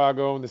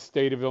Chicago and the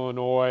state of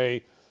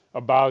Illinois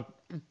about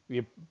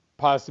the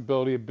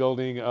possibility of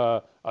building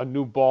a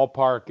new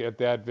ballpark at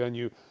that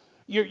venue.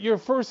 Your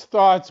first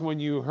thoughts when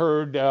you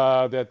heard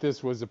that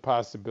this was a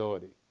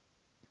possibility?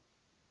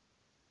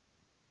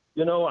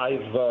 You know, I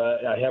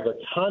have a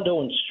condo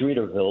in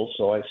Streeterville,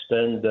 so I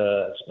spent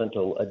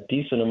a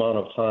decent amount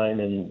of time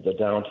in the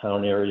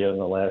downtown area in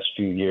the last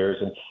few years,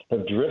 and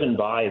have driven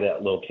by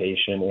that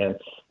location. And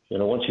you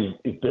know, once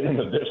you've been in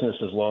the business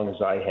as long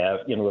as I have,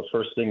 you know, the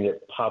first thing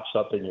that pops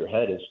up in your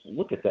head is,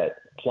 look at that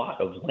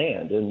plot of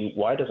land, and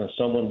why doesn't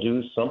someone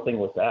do something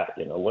with that?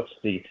 You know, what's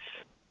the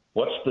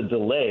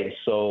delay?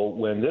 So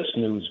when this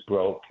news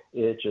broke,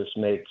 it just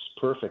makes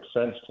perfect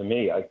sense to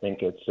me. I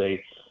think it's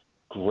a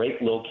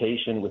great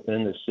location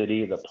within the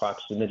city, the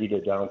proximity to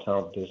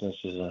downtown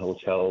businesses and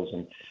hotels,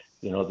 and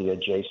you know, the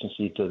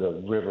adjacency to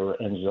the river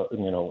ends up,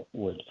 you know,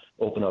 would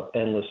open up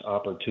endless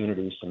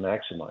opportunities to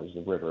maximize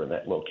the river in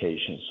that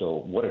location.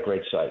 So what a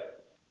great site.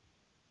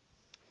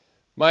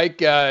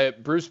 Mike,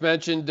 Bruce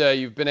mentioned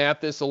you've been at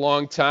this a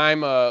long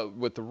time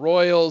with the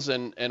Royals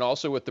and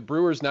also with the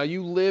Brewers. Now,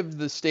 you lived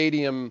the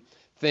stadium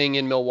thing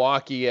in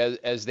Milwaukee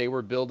as they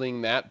were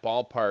building that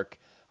ballpark.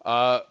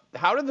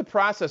 How did the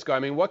process go? I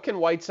mean, what can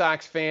White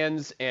Sox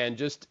fans and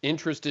just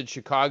interested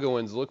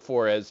Chicagoans look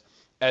for as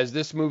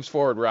this moves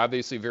forward? We're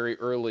obviously very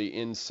early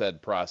in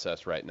said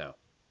process right now.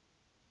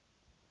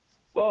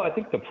 Well, I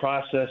think the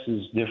process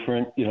is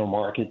different, you know,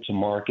 market to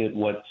market.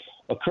 What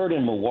occurred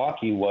in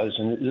Milwaukee was,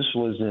 and this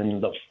was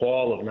in the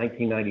fall of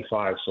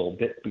 1995, so a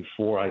bit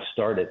before I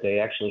started, they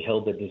actually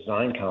held a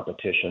design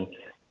competition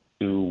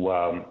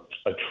to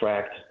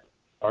attract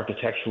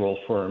architectural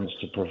firms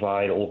to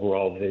provide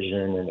overall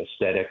vision and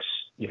aesthetics,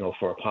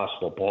 for a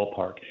possible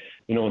ballpark.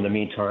 In the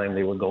meantime,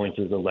 they were going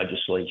through the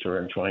legislature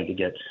and trying to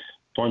get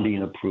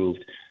funding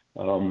approved.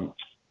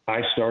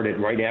 I started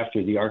right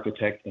after the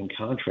architect and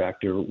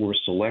contractor were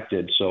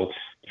selected. So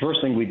the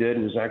first thing we did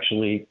was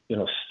actually,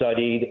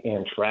 studied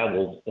and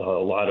traveled a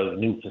lot of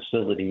new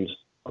facilities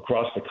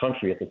across the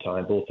country at the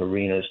time, both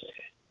arenas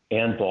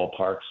and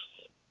ballparks.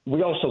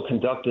 We also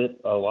conducted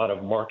a lot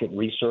of market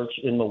research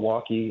in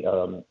Milwaukee,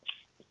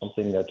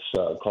 something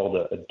that's called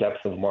a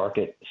depth of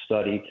market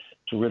study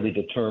to really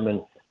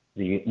determine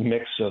the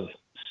mix of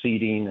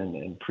seating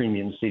and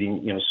premium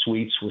seating.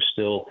 Suites were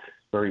still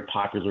very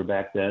popular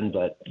back then,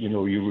 but,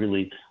 you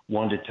really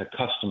wanted to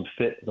custom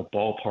fit the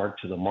ballpark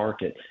to the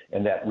market,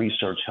 and that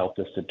research helped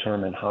us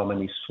determine how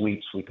many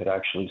suites we could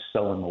actually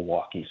sell in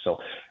Milwaukee. So,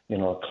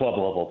 club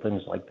level,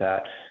 things like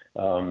that.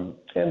 And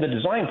the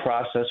design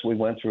process we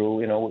went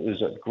through, it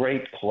was a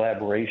great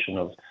collaboration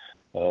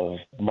of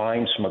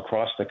minds from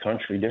across the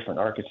country, different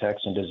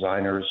architects and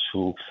designers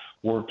who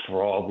worked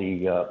for all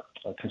the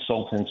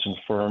consultants and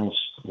firms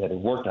that had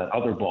worked on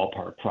other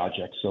ballpark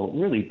projects. So it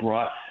really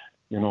brought,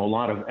 a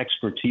lot of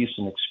expertise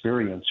and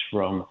experience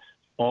from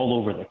all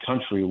over the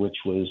country, which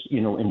was,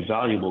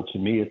 invaluable to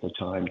me at the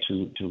time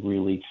to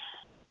really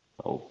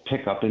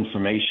pick up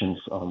information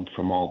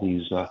from all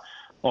these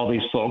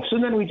folks.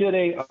 And then we did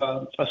a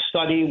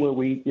study where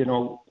we,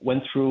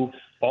 went through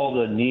all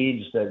the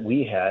needs that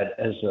we had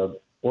as a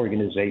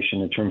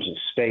organization in terms of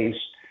space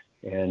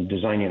and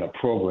designing a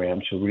program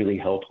to really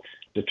help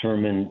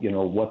determine,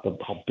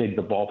 how big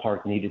the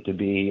ballpark needed to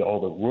be, all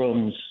the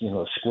rooms,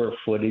 square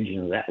footage,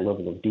 that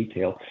level of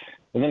detail.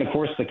 And then, of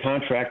course, the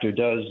contractor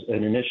does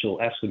an initial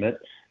estimate,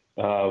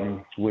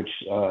 which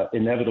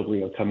inevitably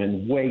will come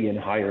in way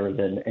higher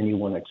than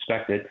anyone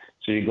expected.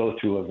 So you go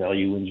through a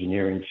value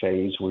engineering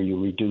phase where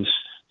you reduce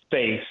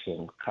space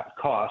and cut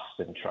costs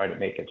and try to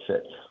make it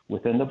fit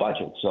within the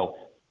budget. So,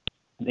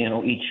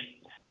 each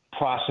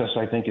process,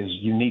 I think, is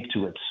unique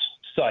to its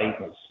site,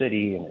 its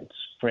city, and its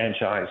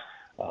franchise.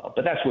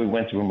 But that's what we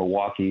went through in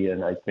Milwaukee,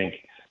 and I think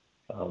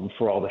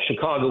for all the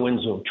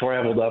Chicagoans who have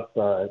traveled up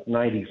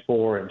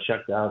 94 and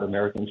checked out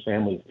American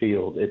Family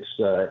Field,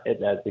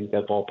 I think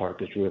that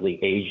ballpark has really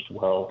aged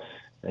well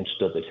and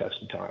stood the test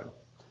of time.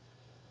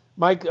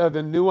 Mike,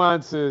 the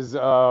nuances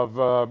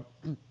of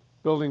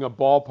building a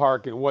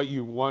ballpark and what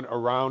you want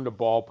around a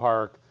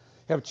ballpark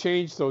have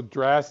changed so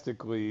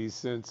drastically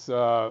since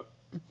the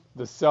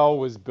cell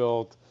was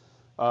built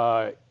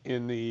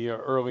in the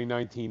early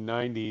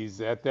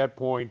 1990s. At that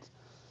point,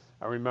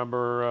 I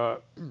remember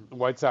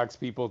White Sox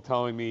people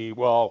telling me,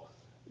 well,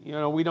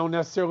 we don't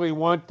necessarily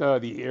want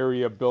the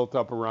area built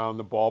up around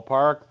the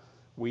ballpark.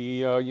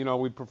 We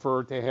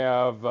prefer to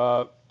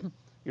have,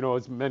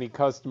 as many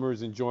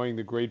customers enjoying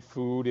the great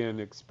food and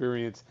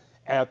experience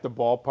at the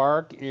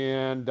ballpark.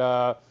 And,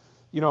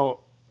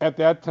 at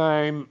that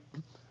time,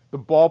 the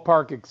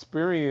ballpark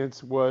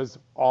experience was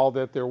all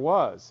that there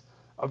was.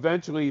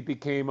 Eventually, it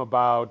became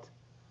about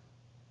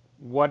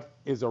what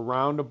is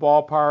around a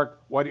ballpark,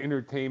 what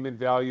entertainment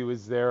value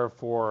is there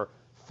for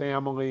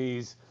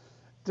families.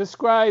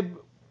 Describe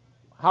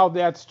how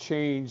that's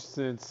changed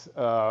since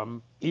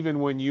even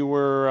when you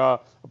were a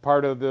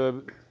part of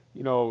the,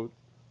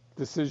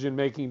 decision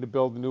making to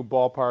build a new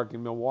ballpark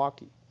in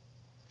Milwaukee.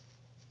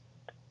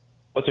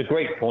 Well, it's a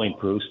great point,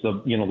 Bruce.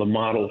 The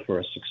model for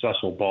a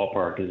successful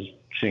ballpark has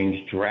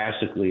changed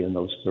drastically in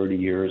those 30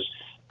 years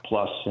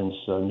plus since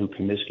New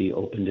Comiskey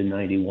opened in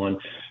 91.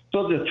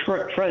 So the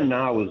trend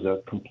now is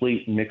a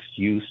complete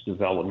mixed-use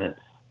development,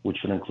 which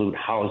would include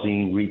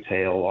housing,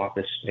 retail,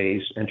 office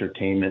space,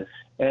 entertainment,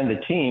 and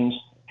the teams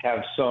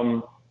have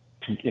some,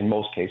 in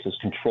most cases,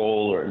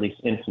 control or at least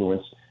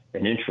influence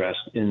and interest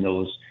in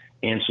those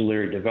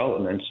ancillary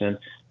developments. And,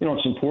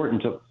 it's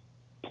important to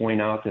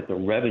point out that the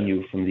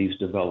revenue from these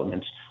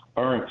developments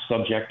aren't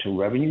subject to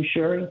revenue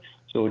sharing.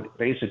 So it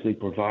basically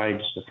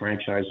provides the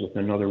franchise with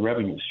another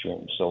revenue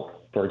stream. So,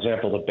 for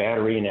example, the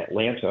Battery in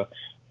Atlanta,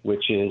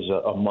 which is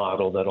a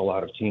model that a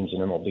lot of teams in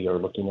MLB are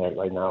looking at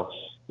right now.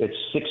 It's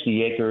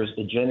 60 acres.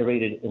 It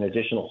generated an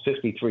additional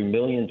 $53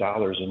 million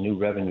in new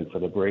revenue for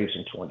the Braves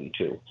in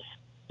 22.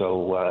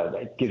 So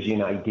that gives you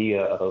an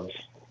idea of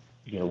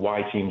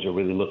why teams are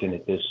really looking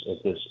at this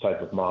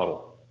type of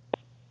model.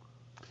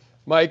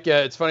 Mike,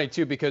 it's funny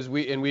too because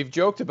we've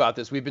joked about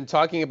this. We've been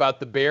talking about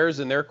the Bears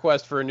and their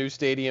quest for a new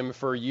stadium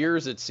for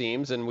years, it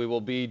seems, and we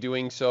will be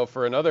doing so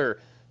for another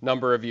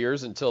number of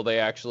years until they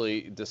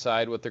actually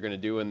decide what they're going to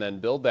do and then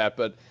build that.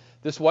 But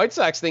this White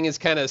Sox thing has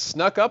kind of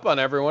snuck up on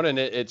everyone, and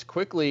it's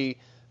quickly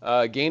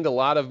gained a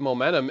lot of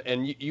momentum.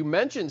 And you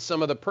mentioned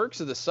some of the perks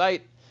of the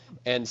site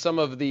and some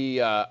of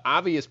the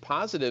obvious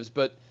positives,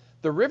 but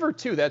the river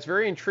too, that's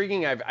very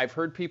intriguing. I've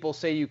heard people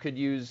say you could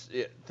use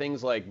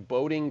things like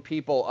boating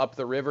people up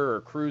the river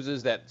or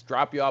cruises that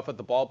drop you off at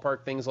the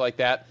ballpark, things like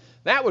that.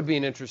 That would be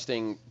an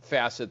interesting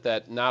facet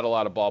that not a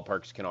lot of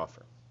ballparks can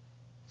offer.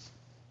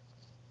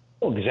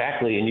 Well,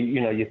 exactly. And,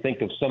 you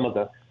think of some of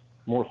the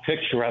more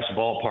picturesque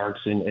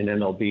ballparks in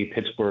MLB.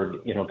 Pittsburgh,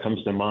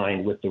 comes to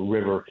mind with the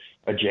river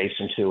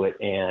adjacent to it.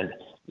 And,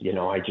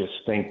 I just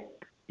think,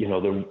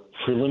 the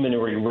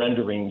preliminary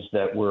renderings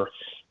that were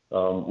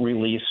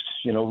released,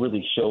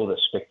 really show the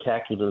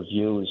spectacular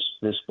views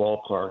this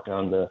ballpark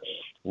on the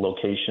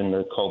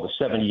location called the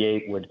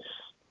 78 would,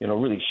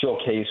 really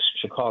showcase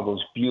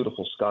Chicago's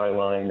beautiful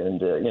skyline and,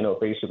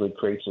 basically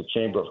creates a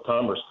Chamber of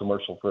Commerce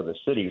commercial for the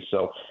city.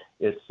 So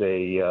it's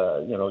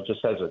it just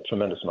has a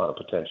tremendous amount of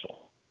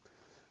potential.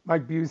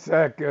 Mike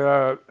Bucek,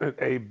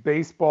 a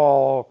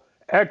baseball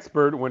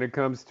expert when it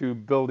comes to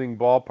building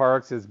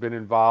ballparks, has been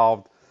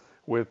involved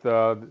with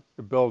the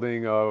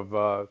building of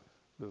the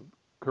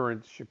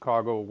current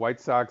Chicago White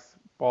Sox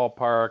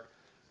ballpark,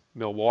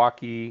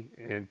 Milwaukee,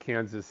 and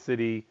Kansas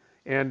City.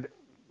 And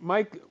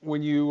Mike,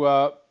 when you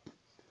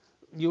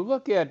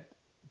look at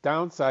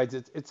downsides,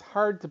 it's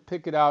hard to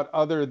pick it out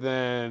other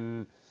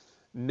than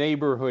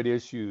neighborhood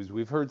issues.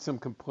 We've heard some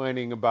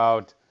complaining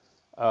about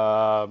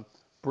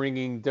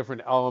bringing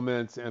different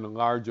elements and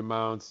large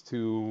amounts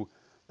to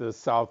the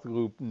South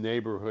Loop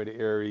neighborhood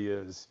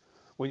areas.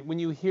 When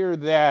you hear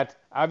that,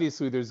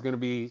 obviously there's going to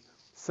be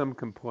some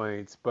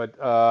complaints, but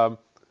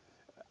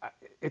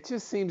it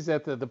just seems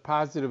that the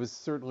positives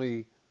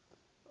certainly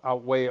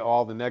outweigh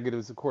all the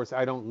negatives. Of course,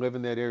 I don't live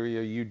in that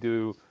area. You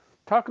do.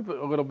 Talk a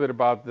little bit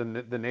about the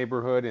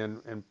neighborhood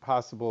and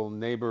possible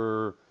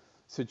neighbor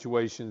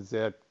situations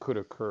that could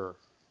occur.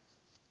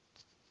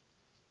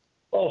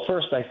 Well,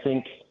 first, I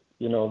think,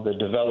 the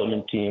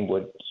development team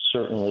would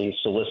certainly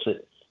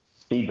solicit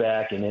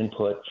feedback and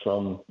input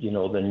from,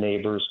 the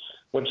neighbors.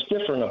 What's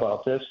different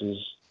about this is,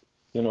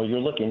 you're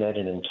looking at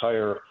an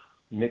entire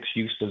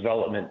mixed-use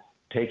development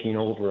taking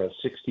over a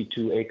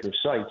 62-acre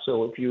site.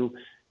 So if you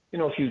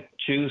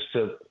choose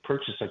to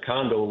purchase a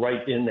condo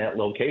right in that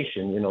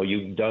location,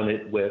 you've done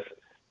it with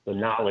the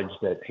knowledge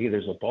that, hey,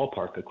 there's a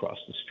ballpark across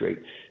the street.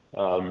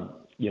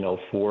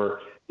 For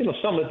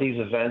some of these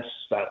events,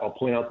 I'll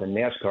point out the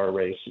NASCAR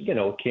race,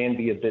 can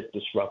be a bit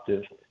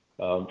disruptive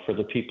for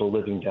the people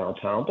living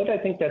downtown. But I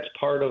think that's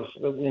part of,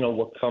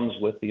 what comes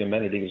with the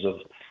amenities of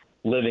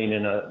living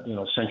in a,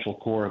 central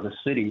core of the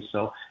city.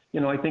 So,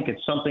 I think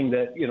it's something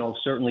that,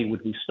 certainly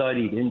would be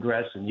studied.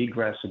 Ingress and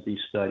egress would be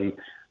studied.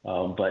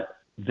 But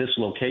this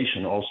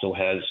location also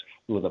has,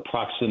 with a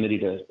proximity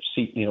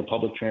to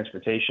public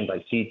transportation by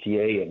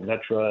CTA and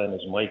Metra, and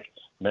as Mike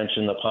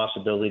mentioned, the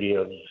possibility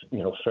of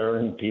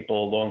ferrying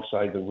people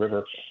alongside the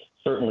river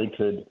certainly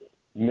could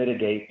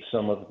mitigate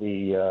some of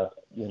the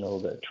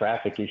the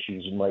traffic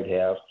issues you might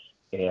have,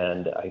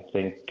 and I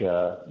think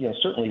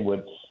certainly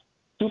would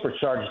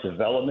supercharge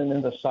development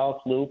in the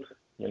South Loop.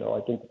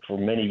 I think for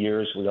many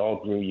years we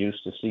all grew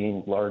used to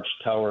seeing large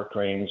tower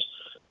cranes,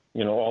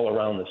 all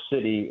around the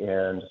city,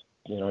 and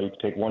you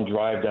take one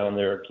drive down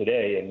there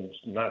today and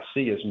not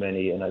see as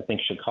many. And I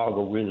think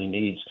Chicago really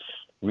needs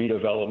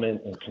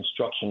redevelopment and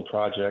construction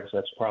projects.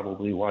 That's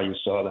probably why you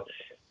saw the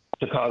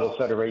Chicago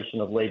Federation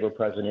of Labor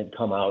president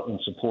come out in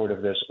support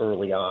of this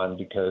early on,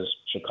 because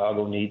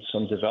Chicago needs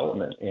some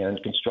development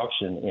and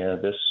construction,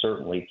 and this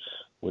certainly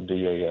would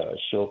be a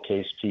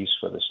showcase piece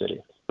for the city.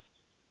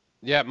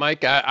 Yeah,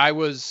 Mike, I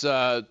was,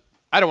 I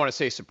don't want to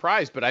say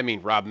surprised, but I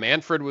mean, Rob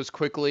Manfred was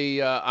quickly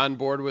on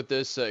board with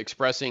this,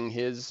 expressing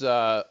his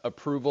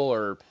approval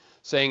or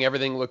saying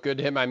everything looked good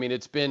to him. I mean,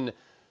 it's been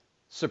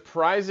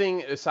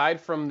surprising, aside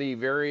from the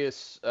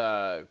various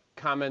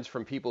comments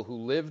from people who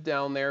live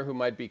down there who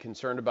might be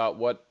concerned about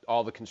what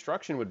all the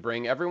construction would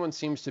bring. Everyone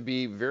seems to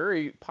be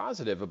very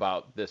positive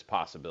about this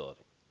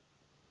possibility.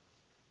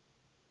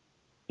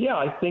 Yeah,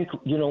 I think,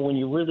 when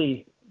you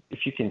really, if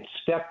you can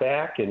step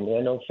back, and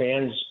I know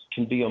fans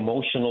can be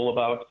emotional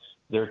about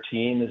their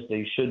team as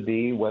they should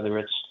be, whether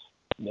it's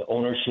the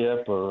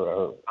ownership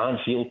or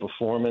on-field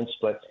performance.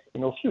 But,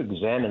 if you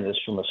examine this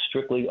from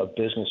strictly a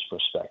business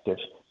perspective,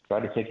 try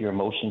to take your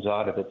emotions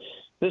out of it,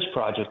 this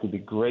project would be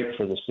great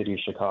for the city of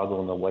Chicago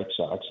and the White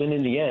Sox. And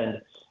in the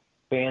end,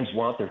 fans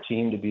want their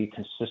team to be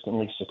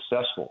consistently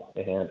successful.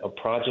 And a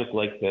project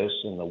like this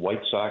and the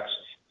White Sox,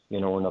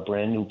 in a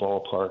brand new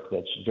ballpark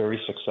that's very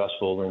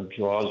successful and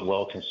draws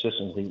well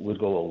consistently would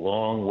go a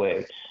long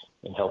way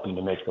in helping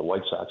to make the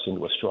White Sox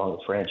into a stronger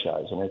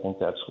franchise. And I think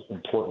that's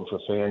important for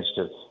fans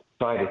to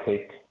try to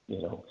take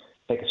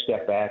a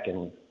step back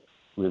and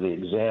really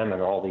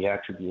examine all the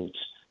attributes.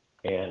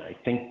 And I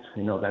think,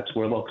 that's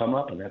where they'll come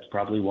up, and that's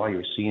probably why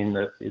you're seeing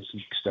that it's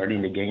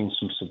starting to gain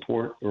some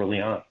support early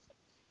on.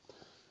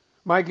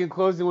 Mike, in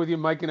closing with you,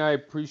 Mike and I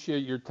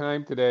appreciate your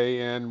time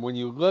today. And when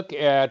you look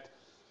at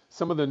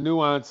some of the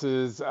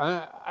nuances,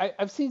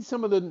 I've seen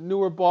some of the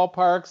newer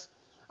ballparks.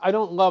 I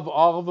don't love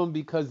all of them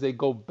because they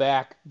go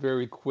back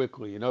very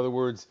quickly. In other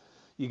words,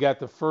 you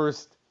got the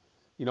first,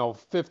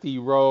 50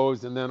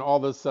 rows, and then all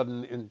of a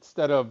sudden,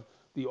 instead of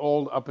the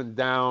old up and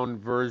down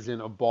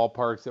version of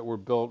ballparks that were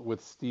built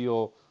with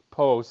steel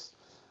posts,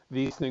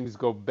 these things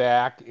go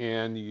back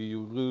and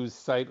you lose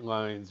sight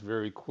lines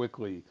very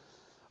quickly.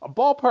 A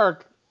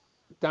ballpark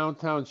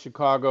downtown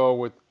Chicago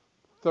with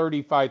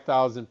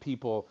 35,000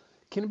 people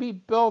can it be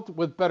built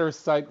with better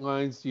sight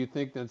lines, do you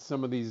think, than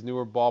some of these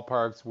newer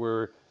ballparks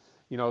where,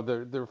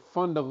 they're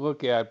fun to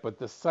look at, but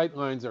the sight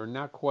lines are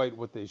not quite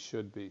what they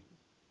should be?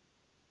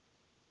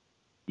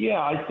 Yeah,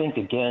 I think,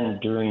 again,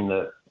 during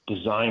the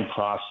design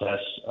process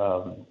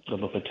of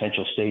a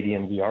potential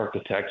stadium, the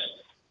architects,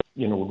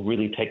 would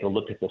really take a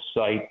look at the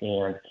site,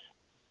 and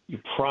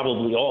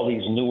probably all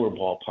these newer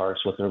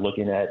ballparks, what they're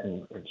looking at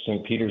in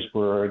St.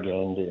 Petersburg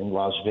and in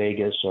Las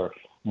Vegas are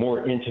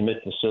more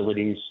intimate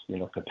facilities,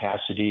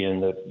 capacity in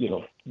the,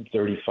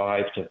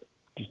 35 to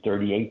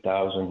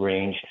 38,000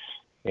 range.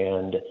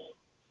 And,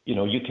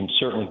 you can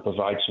certainly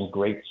provide some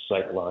great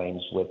sight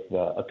lines with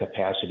a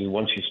capacity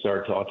once you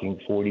start talking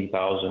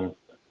 40,000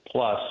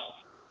 plus.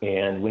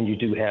 And when you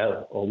do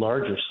have a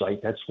larger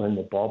site, that's when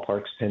the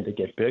ballparks tend to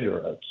get bigger.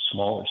 A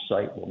smaller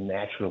site will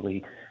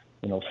naturally,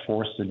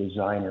 force the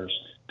designers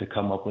to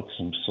come up with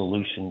some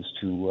solutions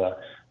to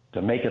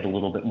make it a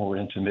little bit more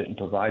intimate and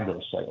provide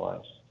those sight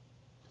lines.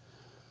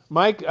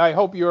 Mike, I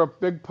hope you're a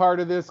big part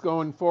of this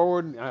going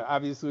forward.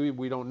 Obviously,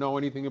 we don't know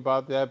anything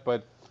about that,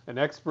 but an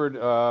expert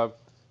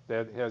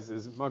that has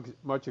as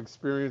much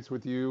experience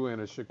with you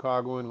and a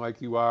Chicagoan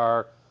like you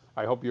are,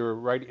 I hope you're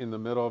right in the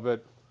middle of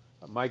it.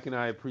 Mike and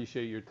I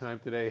appreciate your time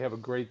today. Have a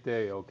great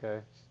day, okay?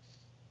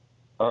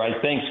 All right,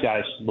 thanks,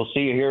 guys. We'll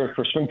see you here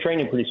for spring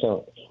training pretty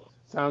soon.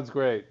 Sounds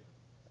great.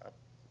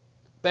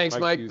 Thanks,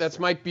 Mike. That's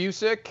Mike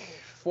Bucek,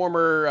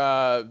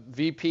 former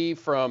VP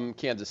from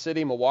Kansas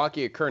City,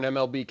 Milwaukee, a current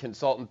MLB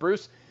consultant.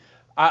 Bruce,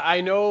 I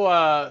know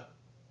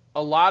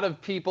a lot of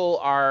people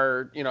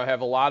are,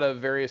 have a lot of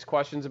various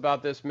questions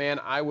about this, man.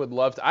 I would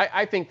love to.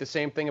 I think the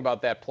same thing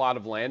about that plot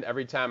of land.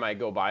 Every time I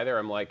go by there,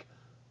 I'm like,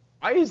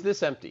 why is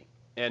this empty?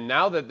 And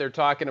now that they're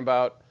talking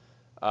about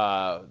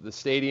the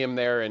stadium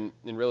there and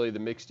really the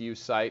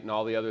mixed-use site and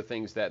all the other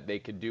things that they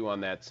could do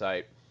on that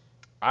site,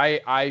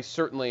 I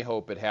certainly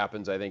hope it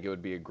happens. I think it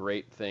would be a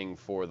great thing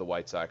for the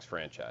White Sox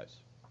franchise.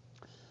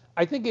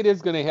 I think it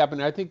is going to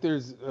happen. I think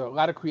there's a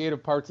lot of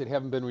creative parts that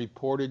haven't been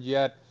reported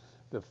yet.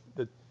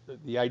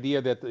 The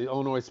idea that the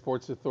Illinois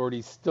Sports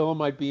Authority still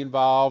might be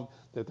involved,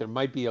 that there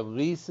might be a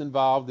lease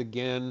involved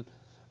again,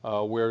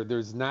 where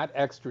there's not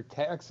extra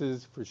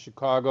taxes for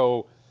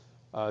Chicago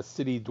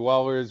city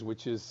dwellers,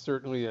 which is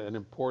certainly an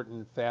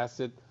important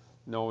facet,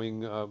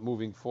 knowing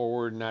moving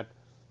forward, not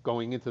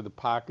going into the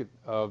pocket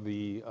of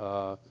the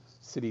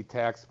city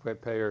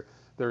taxpayer.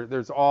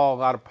 There's a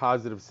lot of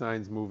positive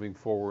signs moving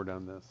forward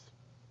on this.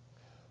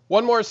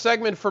 One more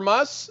segment from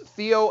us.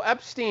 Theo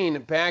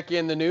Epstein back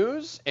in the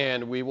news,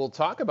 and we will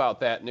talk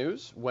about that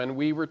news when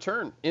we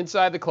return.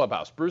 Inside the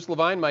Clubhouse, Bruce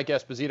Levine, Mike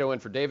Esposito in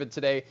for David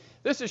today.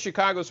 This is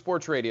Chicago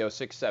Sports Radio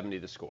 670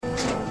 The Score.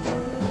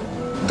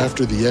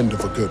 After the end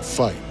of a good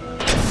fight,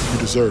 you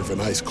deserve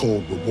an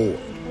ice-cold reward.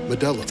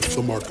 Modelo is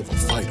the mark of a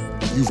fighter.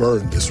 You've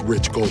earned this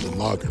rich golden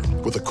lager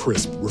with a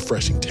crisp,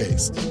 refreshing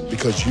taste.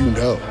 Because you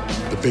know,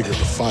 the bigger the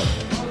fight,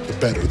 the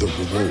better the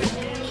reward.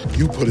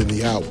 You put in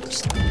the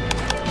hours,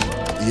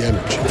 the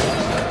energy,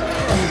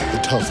 the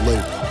tough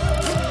labor.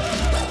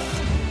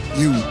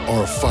 You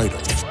are a fighter,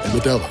 and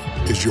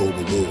Modelo is your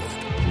reward.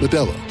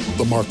 Modelo,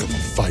 the mark of a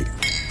fighter.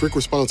 Drink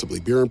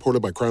responsibly. Beer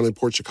imported by Crown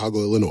Imports, Chicago,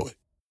 Illinois.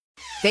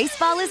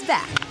 Baseball is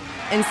back,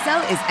 and so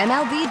is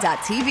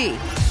MLB.tv.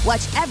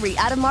 Watch every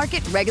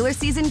out-of-market regular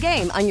season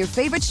game on your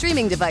favorite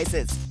streaming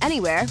devices,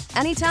 anywhere,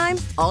 anytime,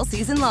 all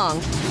season long.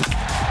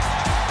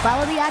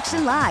 Follow the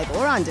action live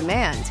or on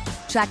demand.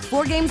 Track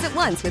 4 games at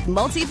once with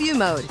multi-view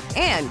mode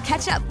and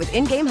catch up with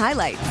in-game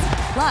highlights.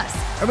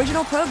 Plus,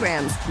 original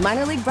programs,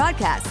 minor league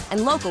broadcasts,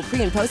 and local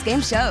pre- and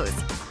post-game shows.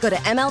 Go to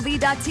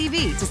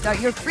MLB.tv to start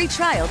your free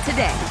trial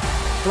today.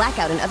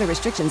 Blackout and other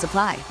restrictions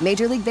apply.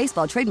 Major League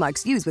Baseball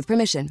trademarks used with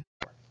permission.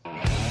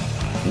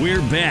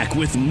 We're back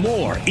with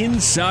more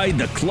Inside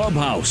the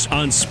Clubhouse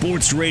on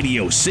Sports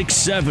Radio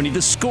 670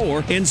 The Score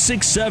and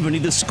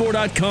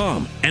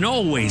 670thescore.com. And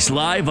always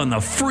live on the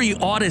free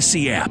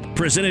Odyssey app,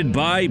 presented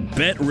by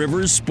Bet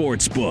Rivers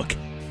Sportsbook.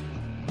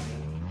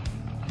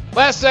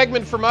 Last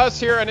segment from us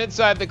here on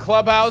Inside the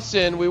Clubhouse,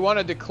 and we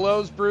wanted to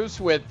close, Bruce,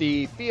 with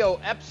the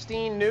Theo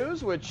Epstein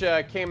news, which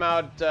came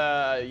out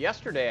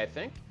yesterday, I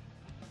think.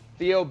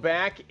 Theo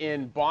back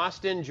in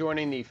Boston,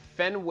 joining the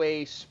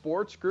Fenway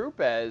Sports Group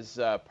as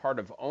part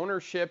of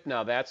ownership.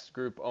 Now that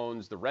group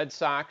owns the Red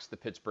Sox, the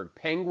Pittsburgh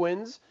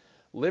Penguins,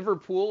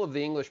 Liverpool of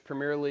the English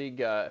Premier League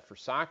for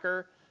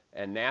soccer,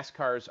 and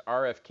NASCAR's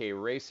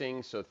RFK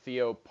Racing. So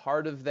Theo,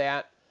 part of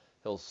that.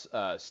 He'll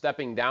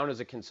stepping down as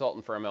a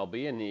consultant for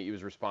MLB, and he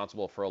was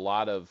responsible for a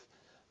lot of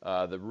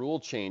the rule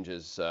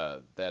changes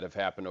that have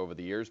happened over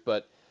the years.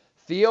 But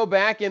Theo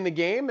back in the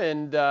game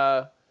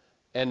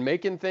and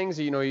making things,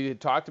 he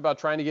talked about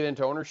trying to get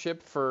into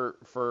ownership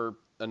for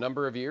a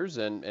number of years,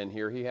 and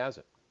here he has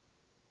it.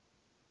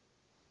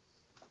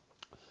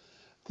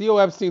 Theo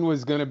Epstein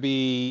was going to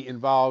be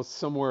involved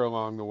somewhere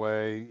along the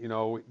way,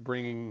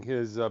 bringing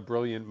his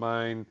brilliant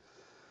mind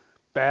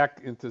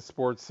back into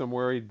sports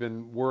somewhere. He'd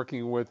been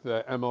working with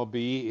MLB.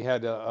 He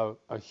had a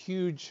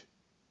huge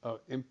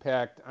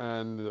impact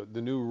on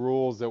the new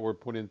rules that were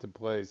put into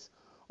place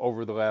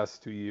over the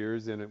last 2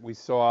 years, and we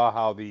saw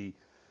how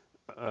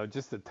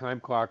just the time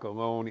clock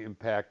alone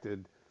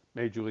impacted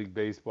Major League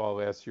Baseball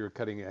last year,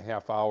 cutting a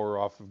half hour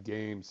off of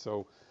games.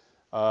 So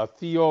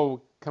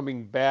Theo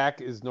coming back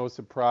is no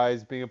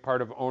surprise. Being a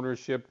part of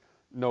ownership,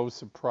 no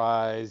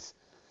surprise.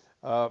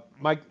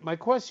 My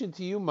question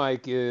to you,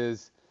 Mike,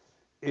 is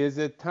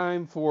it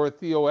time for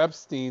Theo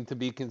Epstein to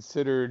be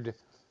considered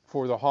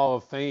for the Hall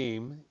of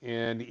Fame?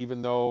 And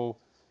even though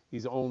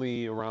he's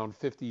only around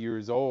 50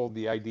 years old,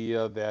 the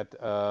idea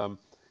that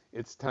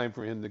it's time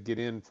for him to get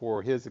in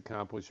for his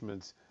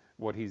accomplishments,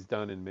 what he's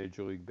done in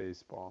Major League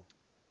Baseball.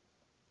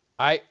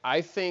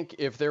 I think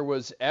if there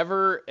was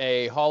ever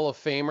a Hall of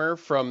Famer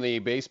from the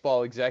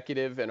baseball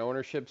executive and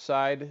ownership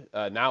side,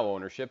 now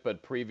ownership,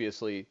 but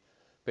previously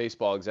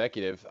baseball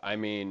executive, I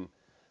mean,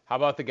 how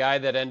about the guy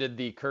that ended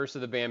the curse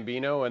of the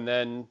Bambino and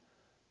then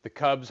the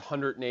Cubs'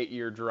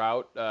 108-year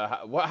drought?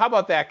 How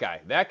about that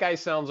guy? That guy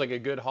sounds like a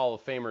good Hall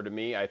of Famer to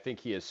me. I think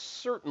he has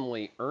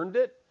certainly earned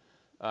it.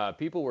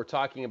 People were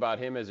talking about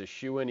him as a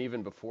shoo-in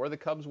even before the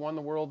Cubs won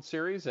the World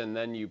Series, and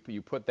then you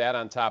put that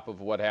on top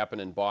of what happened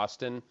in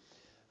Boston.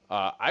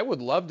 I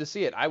would love to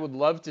see it. I would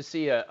love to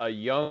see a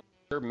younger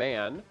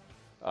man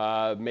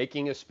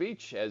making a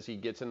speech as he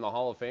gets in the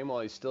Hall of Fame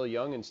while he's still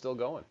young and still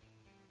going.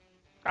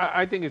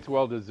 I think it's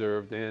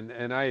well-deserved,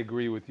 and I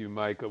agree with you,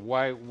 Mike.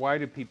 Why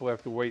do people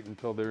have to wait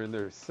until they're in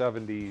their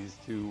 70s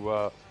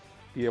to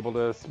be able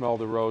to smell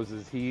the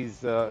roses?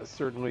 He's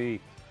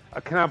certainly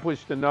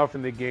accomplished enough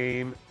in the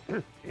game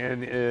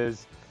and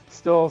is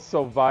still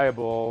so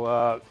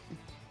viable.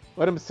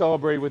 Let him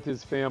celebrate with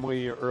his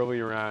family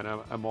earlier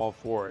on. I'm all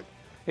for it.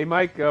 Hey,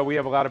 Mike, we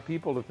have a lot of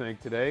people to thank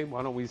today.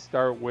 Why don't we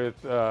start with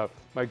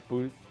Mike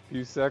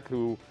Bucek,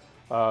 who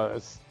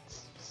is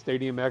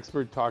stadium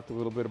expert, talked a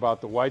little bit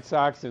about the White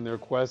Sox and their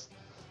quest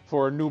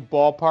for a new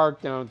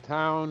ballpark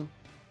downtown.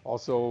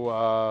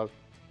 Also,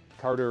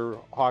 Carter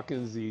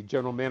Hawkins, the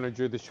general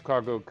manager of the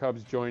Chicago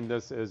Cubs, joined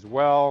us as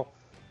well.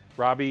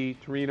 Robbie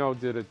Torino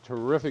did a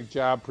terrific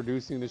job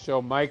producing the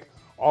show. Mike,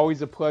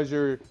 always a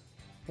pleasure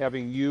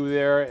having you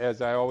there,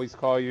 as I always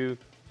call you,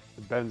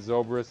 Ben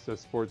Zobrist of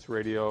Sports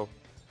Radio.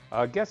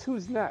 Guess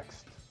who's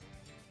next?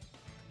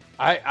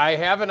 I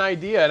have an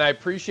idea, and I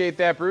appreciate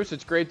that, Bruce.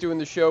 It's great doing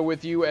the show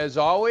with you as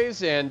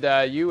always, and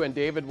you and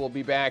David will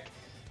be back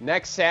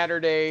next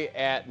Saturday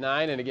at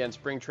 9, and again,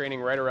 spring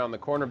training right around the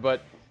corner.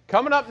 But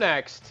coming up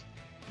next,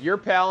 your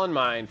pal and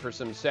mine for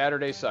some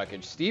Saturday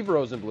suckage, Steve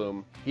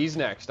Rosenblum. He's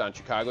next on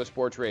Chicago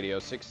Sports Radio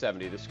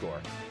 670 The Score.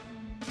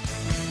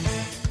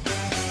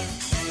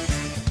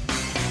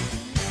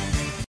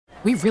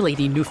 We really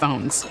need new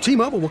phones.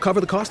 T-Mobile will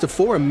cover the cost of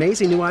 4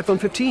 amazing new iPhone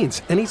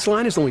 15s, and each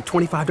line is only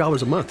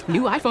 $25 a month.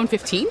 New iPhone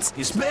 15s?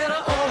 It's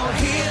better over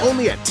here.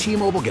 Only at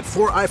T-Mobile, get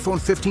 4 iPhone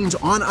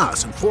 15s on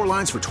us and 4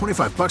 lines for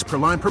 $25 per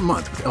line per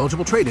month with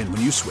eligible trade-in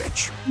when you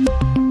switch.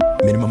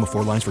 Minimum of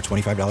 4 lines for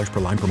 $25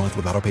 per line per month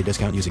with autopay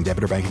discount using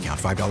debit or bank account.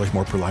 $5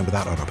 more per line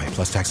without autopay,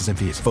 plus taxes and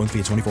fees. Phone fee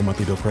at 24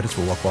 monthly bill credits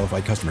for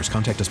well-qualified customers.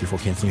 Contact us before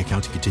canceling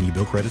account to continue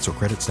bill credits or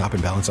credit stop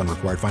and balance on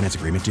required finance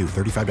agreement due.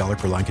 $35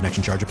 per line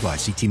connection charge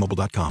applies. See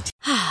T-Mobile.com.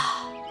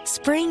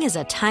 Spring is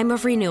a time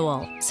of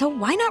renewal, so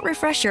why not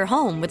refresh your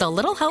home with a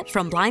little help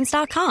from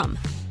Blinds.com?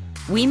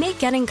 We make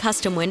getting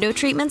custom window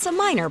treatments a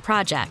minor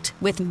project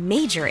with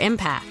major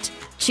impact.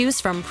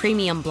 Choose from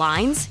premium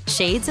blinds,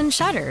 shades, and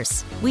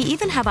shutters. We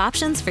even have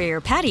options for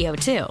your patio,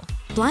 too.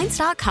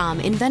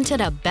 Blinds.com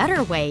invented a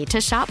better way to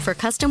shop for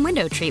custom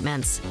window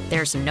treatments.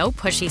 There's no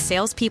pushy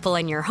salespeople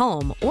in your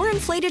home or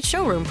inflated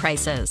showroom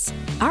prices.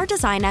 Our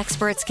design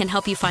experts can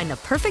help you find the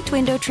perfect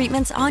window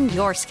treatments on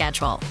your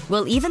schedule.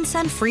 We'll even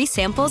send free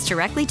samples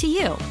directly to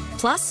you.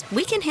 Plus,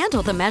 we can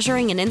handle the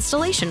measuring and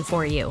installation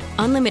for you.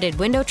 Unlimited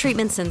window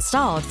treatments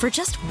installed for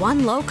just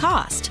one low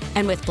cost.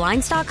 And with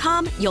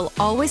Blinds.com, you'll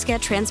always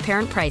get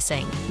transparent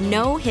pricing.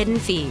 No hidden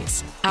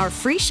fees. Our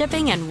free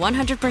shipping and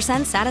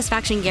 100%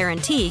 satisfaction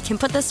guarantee can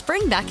put the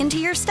spring back into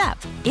your step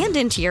and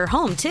into your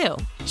home, too.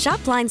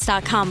 Shop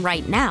Blinds.com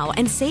right now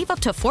and save up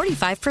to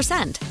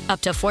 45%.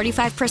 Up to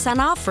 45%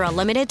 off for a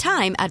limited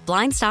time at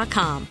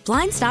Blinds.com.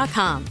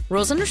 Blinds.com.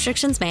 Rules and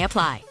restrictions may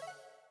apply.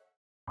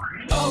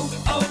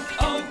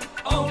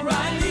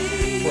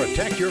 O'Reilly.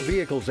 Protect your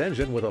vehicle's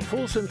engine with a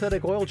full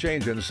synthetic oil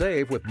change and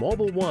save with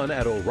Mobil 1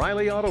 at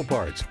O'Reilly Auto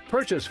Parts.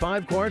 Purchase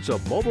 5 quarts of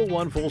Mobil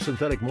 1 full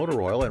synthetic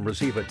motor oil and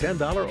receive a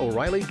 $10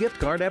 O'Reilly gift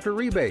card after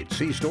rebate.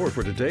 See store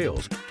for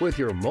details. With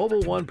your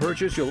Mobil 1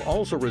 purchase, you'll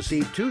also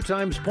receive 2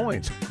 times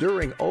points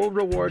during O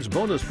Rewards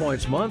Bonus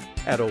Points Month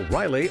at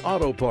O'Reilly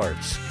Auto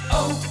Parts.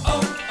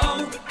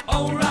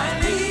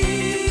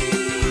 O'Reilly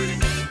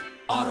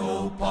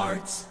Auto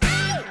Parts.